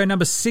Daniels to go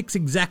number 6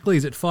 exactly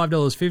is at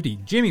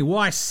 $5.50. Jimmy,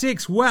 why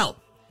 6? Well,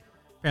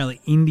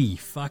 apparently Indy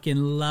fucking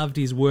loved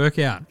his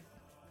workout.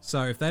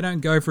 So if they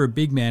don't go for a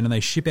big man and they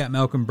ship out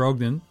Malcolm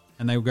Brogdon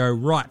and they go,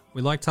 right,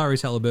 we like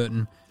Tyrese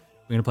Halliburton,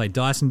 we're going to play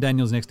Dyson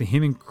Daniels next to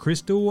him and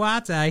Chris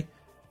Duarte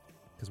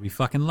because we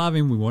fucking love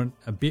him. We want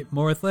a bit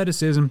more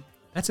athleticism.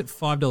 That's at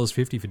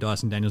 $5.50 for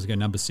Dyson Daniels to go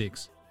number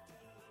 6.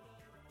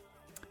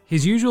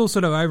 His usual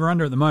sort of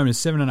over-under at the moment is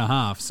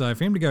 7.5, so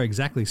for him to go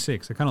exactly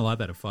 6, I kind of like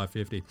that at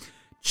 $5.50.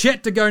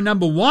 Chet to go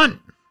number 1.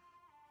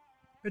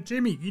 But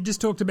Jimmy, you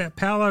just talked about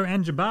Paolo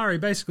and Jabari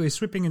basically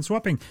swapping and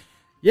swapping.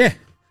 Yeah.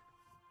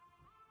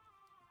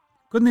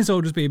 Couldn't this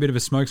all just be a bit of a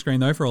smokescreen,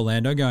 though, for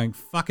Orlando, going,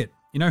 fuck it.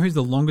 You know who's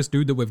the longest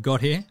dude that we've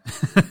got here?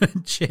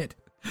 Chet.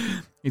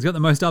 He's got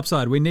the most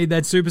upside. We need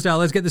that superstar.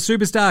 Let's get the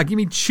superstar. Give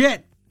me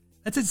Chet.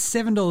 That's at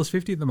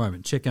 $7.50 at the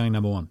moment. Chet going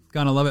number 1.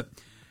 Kind of love it.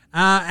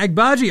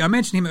 Agbaji, I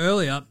mentioned him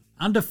earlier,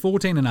 under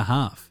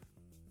 14.5.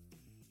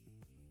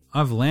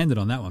 I've landed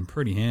on that one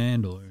pretty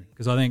handily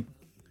because I think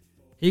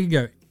he could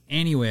go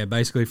anywhere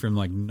basically from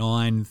like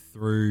 9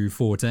 through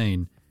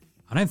 14.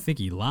 I don't think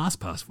he lasts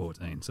past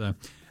 14. So,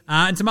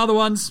 and some other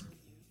ones.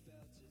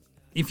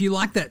 If you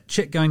like that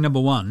Chet going number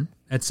 1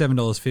 at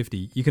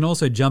 $7.50, you can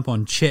also jump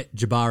on Chet,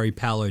 Jabari,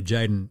 Paolo,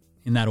 Jaden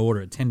in that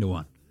order at 10 to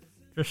 1.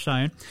 Just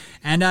saying.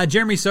 And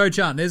Jeremy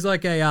Sochan, there's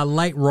like a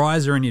late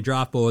riser in your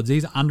draft boards.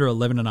 He's under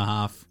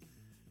 11.5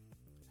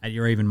 at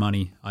your even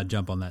money. I'd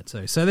jump on that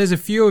too. So there's a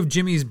few of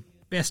Jimmy's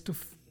best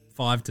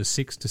 5 to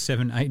 6 to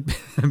 7,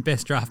 8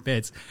 best draft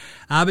bets.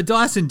 But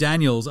Dyson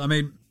Daniels, I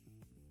mean,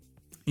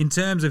 in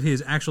terms of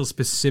his actual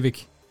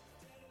specific,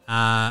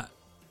 I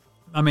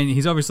mean,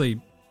 he's obviously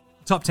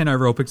top 10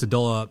 overall picks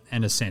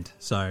 $1.01.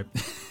 So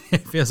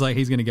it feels like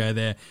he's going to go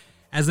there.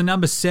 As the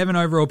number 7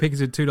 overall pick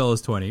is at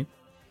 $2.20.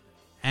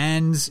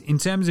 And in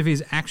terms of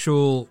his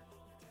actual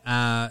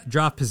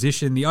draft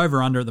position, the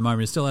over-under at the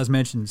moment is still, as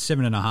mentioned,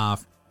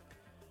 7.5.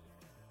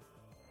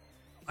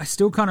 I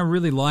still kind of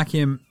really like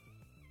him.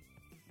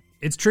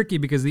 It's tricky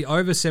because the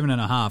over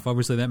 7.5,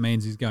 obviously that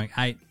means he's going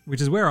 8,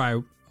 which is where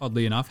I,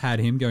 oddly enough, had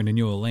him going to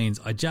New Orleans.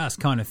 I just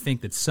kind of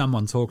think that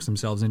someone talks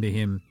themselves into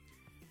him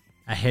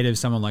ahead of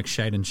someone like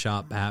Shaedon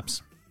Sharpe,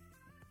 perhaps.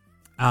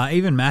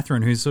 Even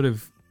Mathurin, who's sort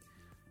of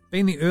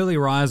been the early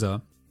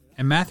riser,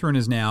 and Mathurin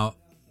is now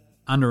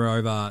under or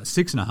over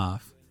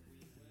 6.5.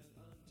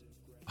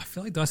 I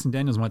feel like Dyson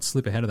Daniels might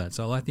slip ahead of that,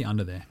 so I like the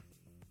under there.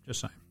 Just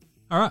saying.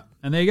 All right,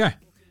 and there you go.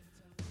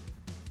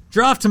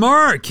 Draft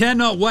tomorrow.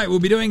 Cannot wait. We'll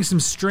be doing some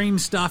stream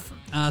stuff,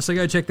 so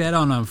go check that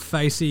on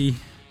Facey,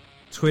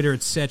 Twitter,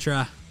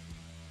 etc.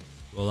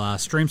 We'll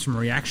stream some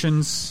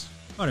reactions.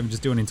 I might even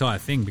just do an entire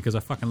thing because I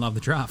fucking love the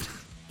draft.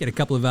 Get a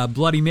couple of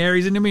Bloody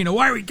Marys into me and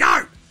away we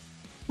go.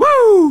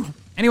 Woo!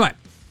 Anyway,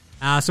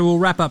 so we'll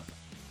wrap up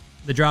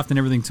the draft and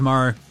everything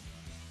tomorrow.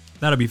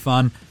 That'll be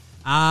fun.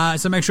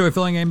 So make sure you're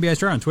following NBA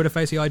Straya on Twitter,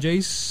 Facey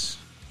IGs,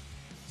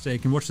 so you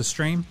can watch the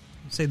stream,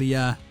 see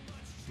the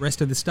rest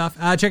of the stuff.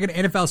 Check out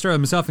NFL Australia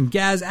with myself and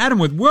Gaz. Adam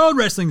with World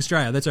Wrestling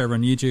Australia. That's over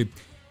on YouTube.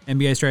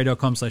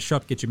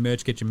 NBAaustralia.com/shop. Get your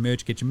merch.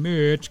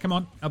 Come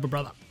on, help a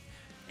brother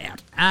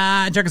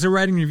out. Check us a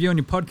rating and review on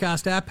your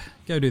podcast app.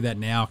 Go do that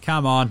now.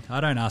 Come on.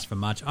 I don't ask for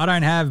much. I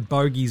don't have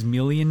Bogey's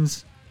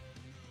millions.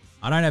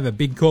 I don't have a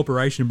big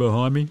corporation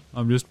behind me.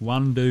 I'm just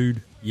one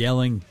dude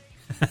yelling.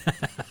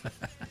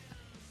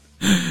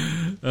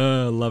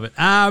 Love it.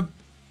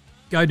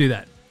 Go do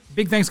that.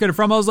 Big thanks go to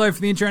From Oslo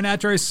for the intro and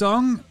outro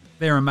song.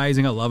 They're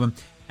amazing. I love them.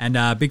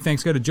 And big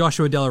thanks go to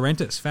Joshua De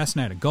Laurentiis,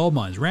 Fascinator,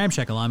 Goldmines,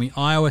 Ramshackle Army,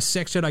 Iowa,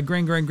 Sex Jedi,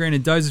 Green,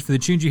 and Dozers for the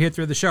tunes you hear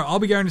through the show. I'll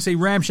be going to see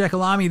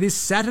Ramshackle Army this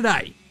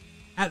Saturday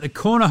at the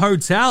Corner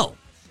Hotel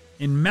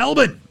in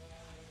Melbourne.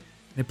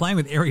 They're playing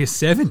with Area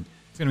 7.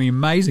 It's going to be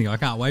amazing. I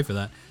can't wait for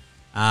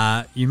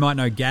that. You might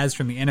know Gaz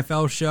from the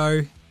NFL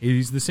show.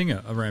 He's the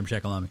singer of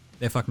Ramshackle Army.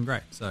 They're fucking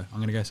great. So I'm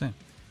going to go see them.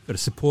 Got to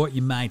support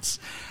your mates.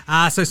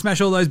 So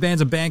smash all those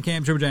bands on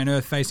Bandcamp, Triple J and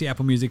Earth, Facey,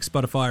 Apple Music,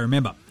 Spotify.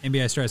 Remember,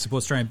 NBA Australia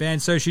supports Australian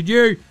bands. So should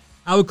you.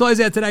 We'll close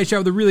out today's show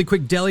with a really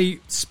quick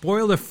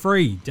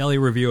spoiler-free Delhi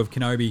review of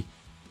Kenobi.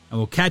 And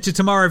we'll catch you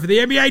tomorrow for the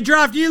NBA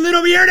draft, you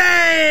little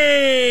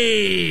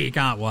beauty!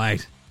 Can't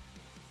wait.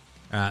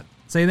 All right.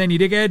 See you then, you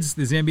dickheads.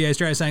 This is NBA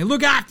Australia saying,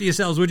 look after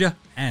yourselves, would you?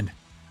 And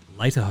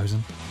later,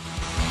 Hosen.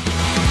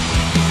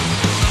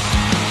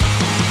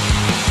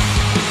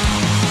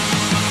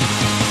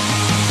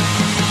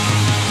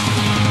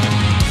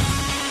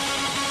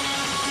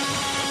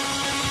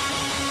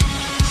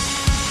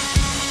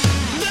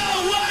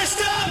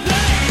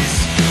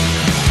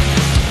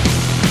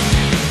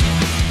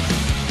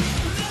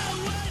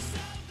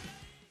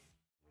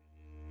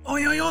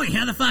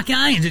 How the fuck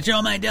are you? It's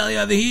your mate Deli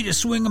over here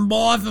just swinging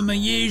by for my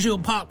usual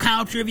pop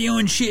culture review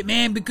and shit,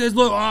 man, because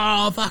look,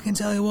 I'll fucking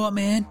tell you what,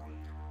 man.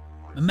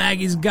 My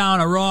Maggie's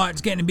going alright.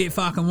 It's getting a bit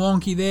fucking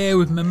wonky there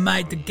with my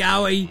mate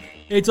DeGoey.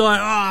 It's like,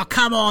 oh,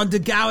 come on,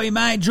 DeGoey,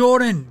 mate.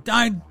 Jordan,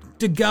 don't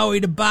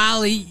DeGoey to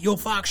Bali. You'll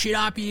fuck shit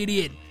up, you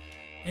idiot.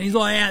 And he's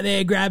like out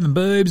there grabbing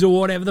boobs or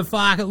whatever the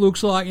fuck it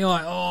looks like. You're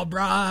like, oh,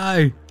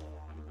 bro.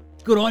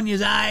 Good on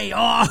you, eh?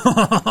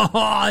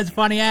 Oh, it's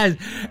funny as.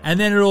 And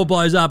then it all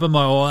blows up. I'm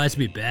like, oh, that's a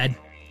bit bad.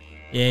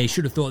 Yeah, he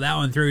should have thought that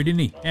one through,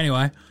 didn't he?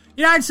 Anyway,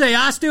 you don't see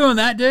us doing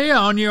that, do you,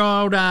 on your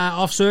old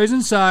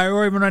off-season,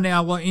 or even on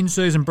our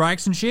in-season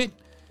breaks and shit?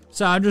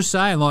 So I'm just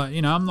saying,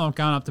 I'm not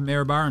going up to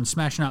Maryborough and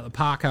smashing up the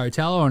Park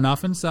Hotel or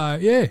nothing, so,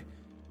 yeah.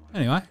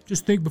 Anyway,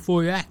 just think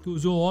before you act,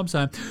 was all I'm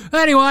saying.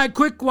 Anyway,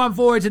 quick one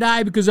for you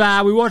today, because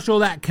we watched all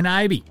that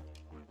Kenobi.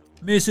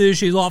 Mrs.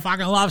 She's like,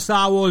 fucking love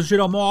Star Wars shit.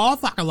 I'm like, I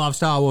fucking love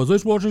Star Wars.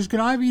 Let's watch this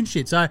Kenobi and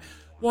shit. So,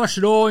 watched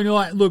it all, and you're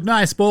like, look,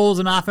 no spoilers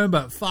or nothing,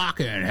 but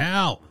fucking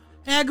hell.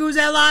 How good was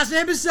that last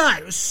episode?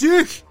 It was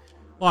sick.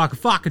 Like a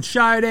fucking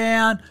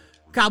showdown.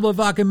 A couple of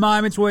fucking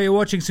moments where you're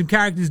watching some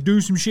characters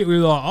do some shit where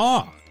you're like,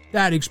 oh,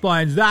 that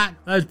explains that.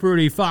 That's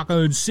pretty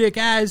fucking sick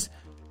as.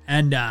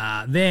 And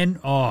then,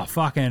 oh,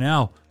 fucking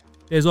hell.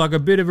 There's like a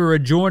bit of a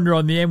rejoinder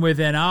on the end with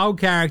an old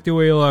character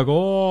where you're like,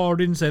 oh, I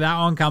didn't see that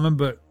one coming,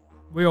 but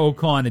we all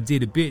kind of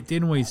did a bit,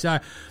 didn't we? So,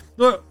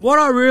 look, what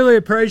I really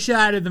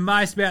appreciated the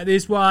most about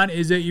this one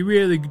is that you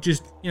really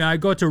just,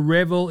 got to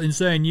revel in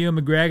seeing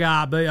Ewan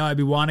McGregor beat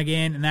Obi-Wan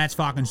again, and that's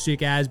fucking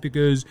sick as,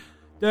 because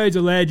dude's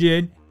a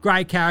legend,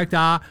 great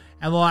character,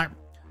 and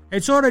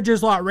it sort of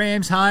just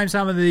rams home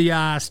some of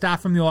the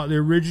stuff from the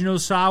original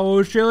Star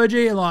Wars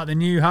trilogy and the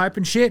New Hope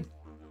and shit.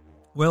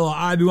 Well,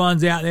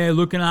 Obi-Wan's out there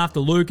looking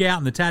after Luke out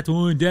in the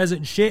Tatooine desert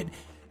and shit,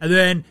 and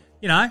then,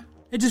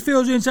 it just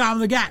fills in some of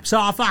the gaps, so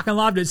I fucking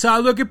loved it. So,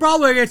 look, it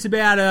probably gets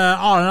about,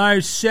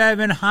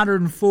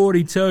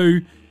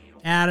 742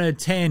 out of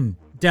 10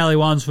 Deli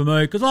ones for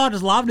me, because I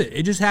just loved it.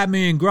 It just had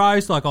me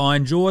engrossed. I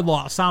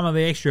enjoyed, some of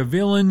the extra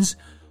villains,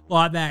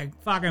 like that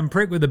fucking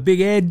prick with the big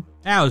head.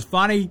 That was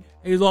funny.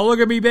 He was like, look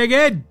at me, big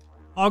head.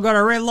 I got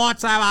a red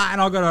lightsaber,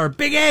 and I got a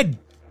big head.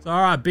 So,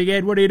 all right, big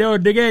head, what are you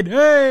doing, big head?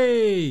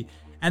 Hey!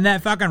 And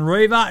that fucking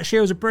Reva, she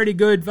was a pretty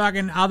good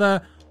fucking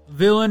other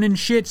villain and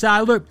shit.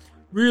 So, look,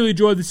 really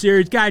enjoyed the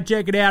series. Go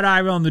check it out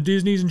over on the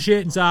Disneys and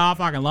shit. And so I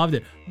fucking loved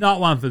it. Not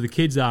one for the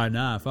kids though.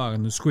 Nah,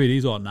 fucking the squid.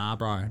 He's like, nah,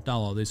 bro.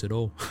 Don't like this at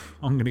all.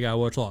 I'm going to go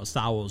watch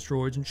Star Wars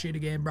droids and shit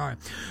again, bro.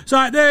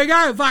 So there you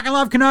go. Fucking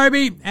love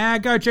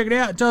Kenobi. Go check it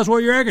out. Tell us what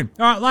you reckon.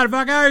 All right, later,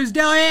 fuckers.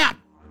 Deli out.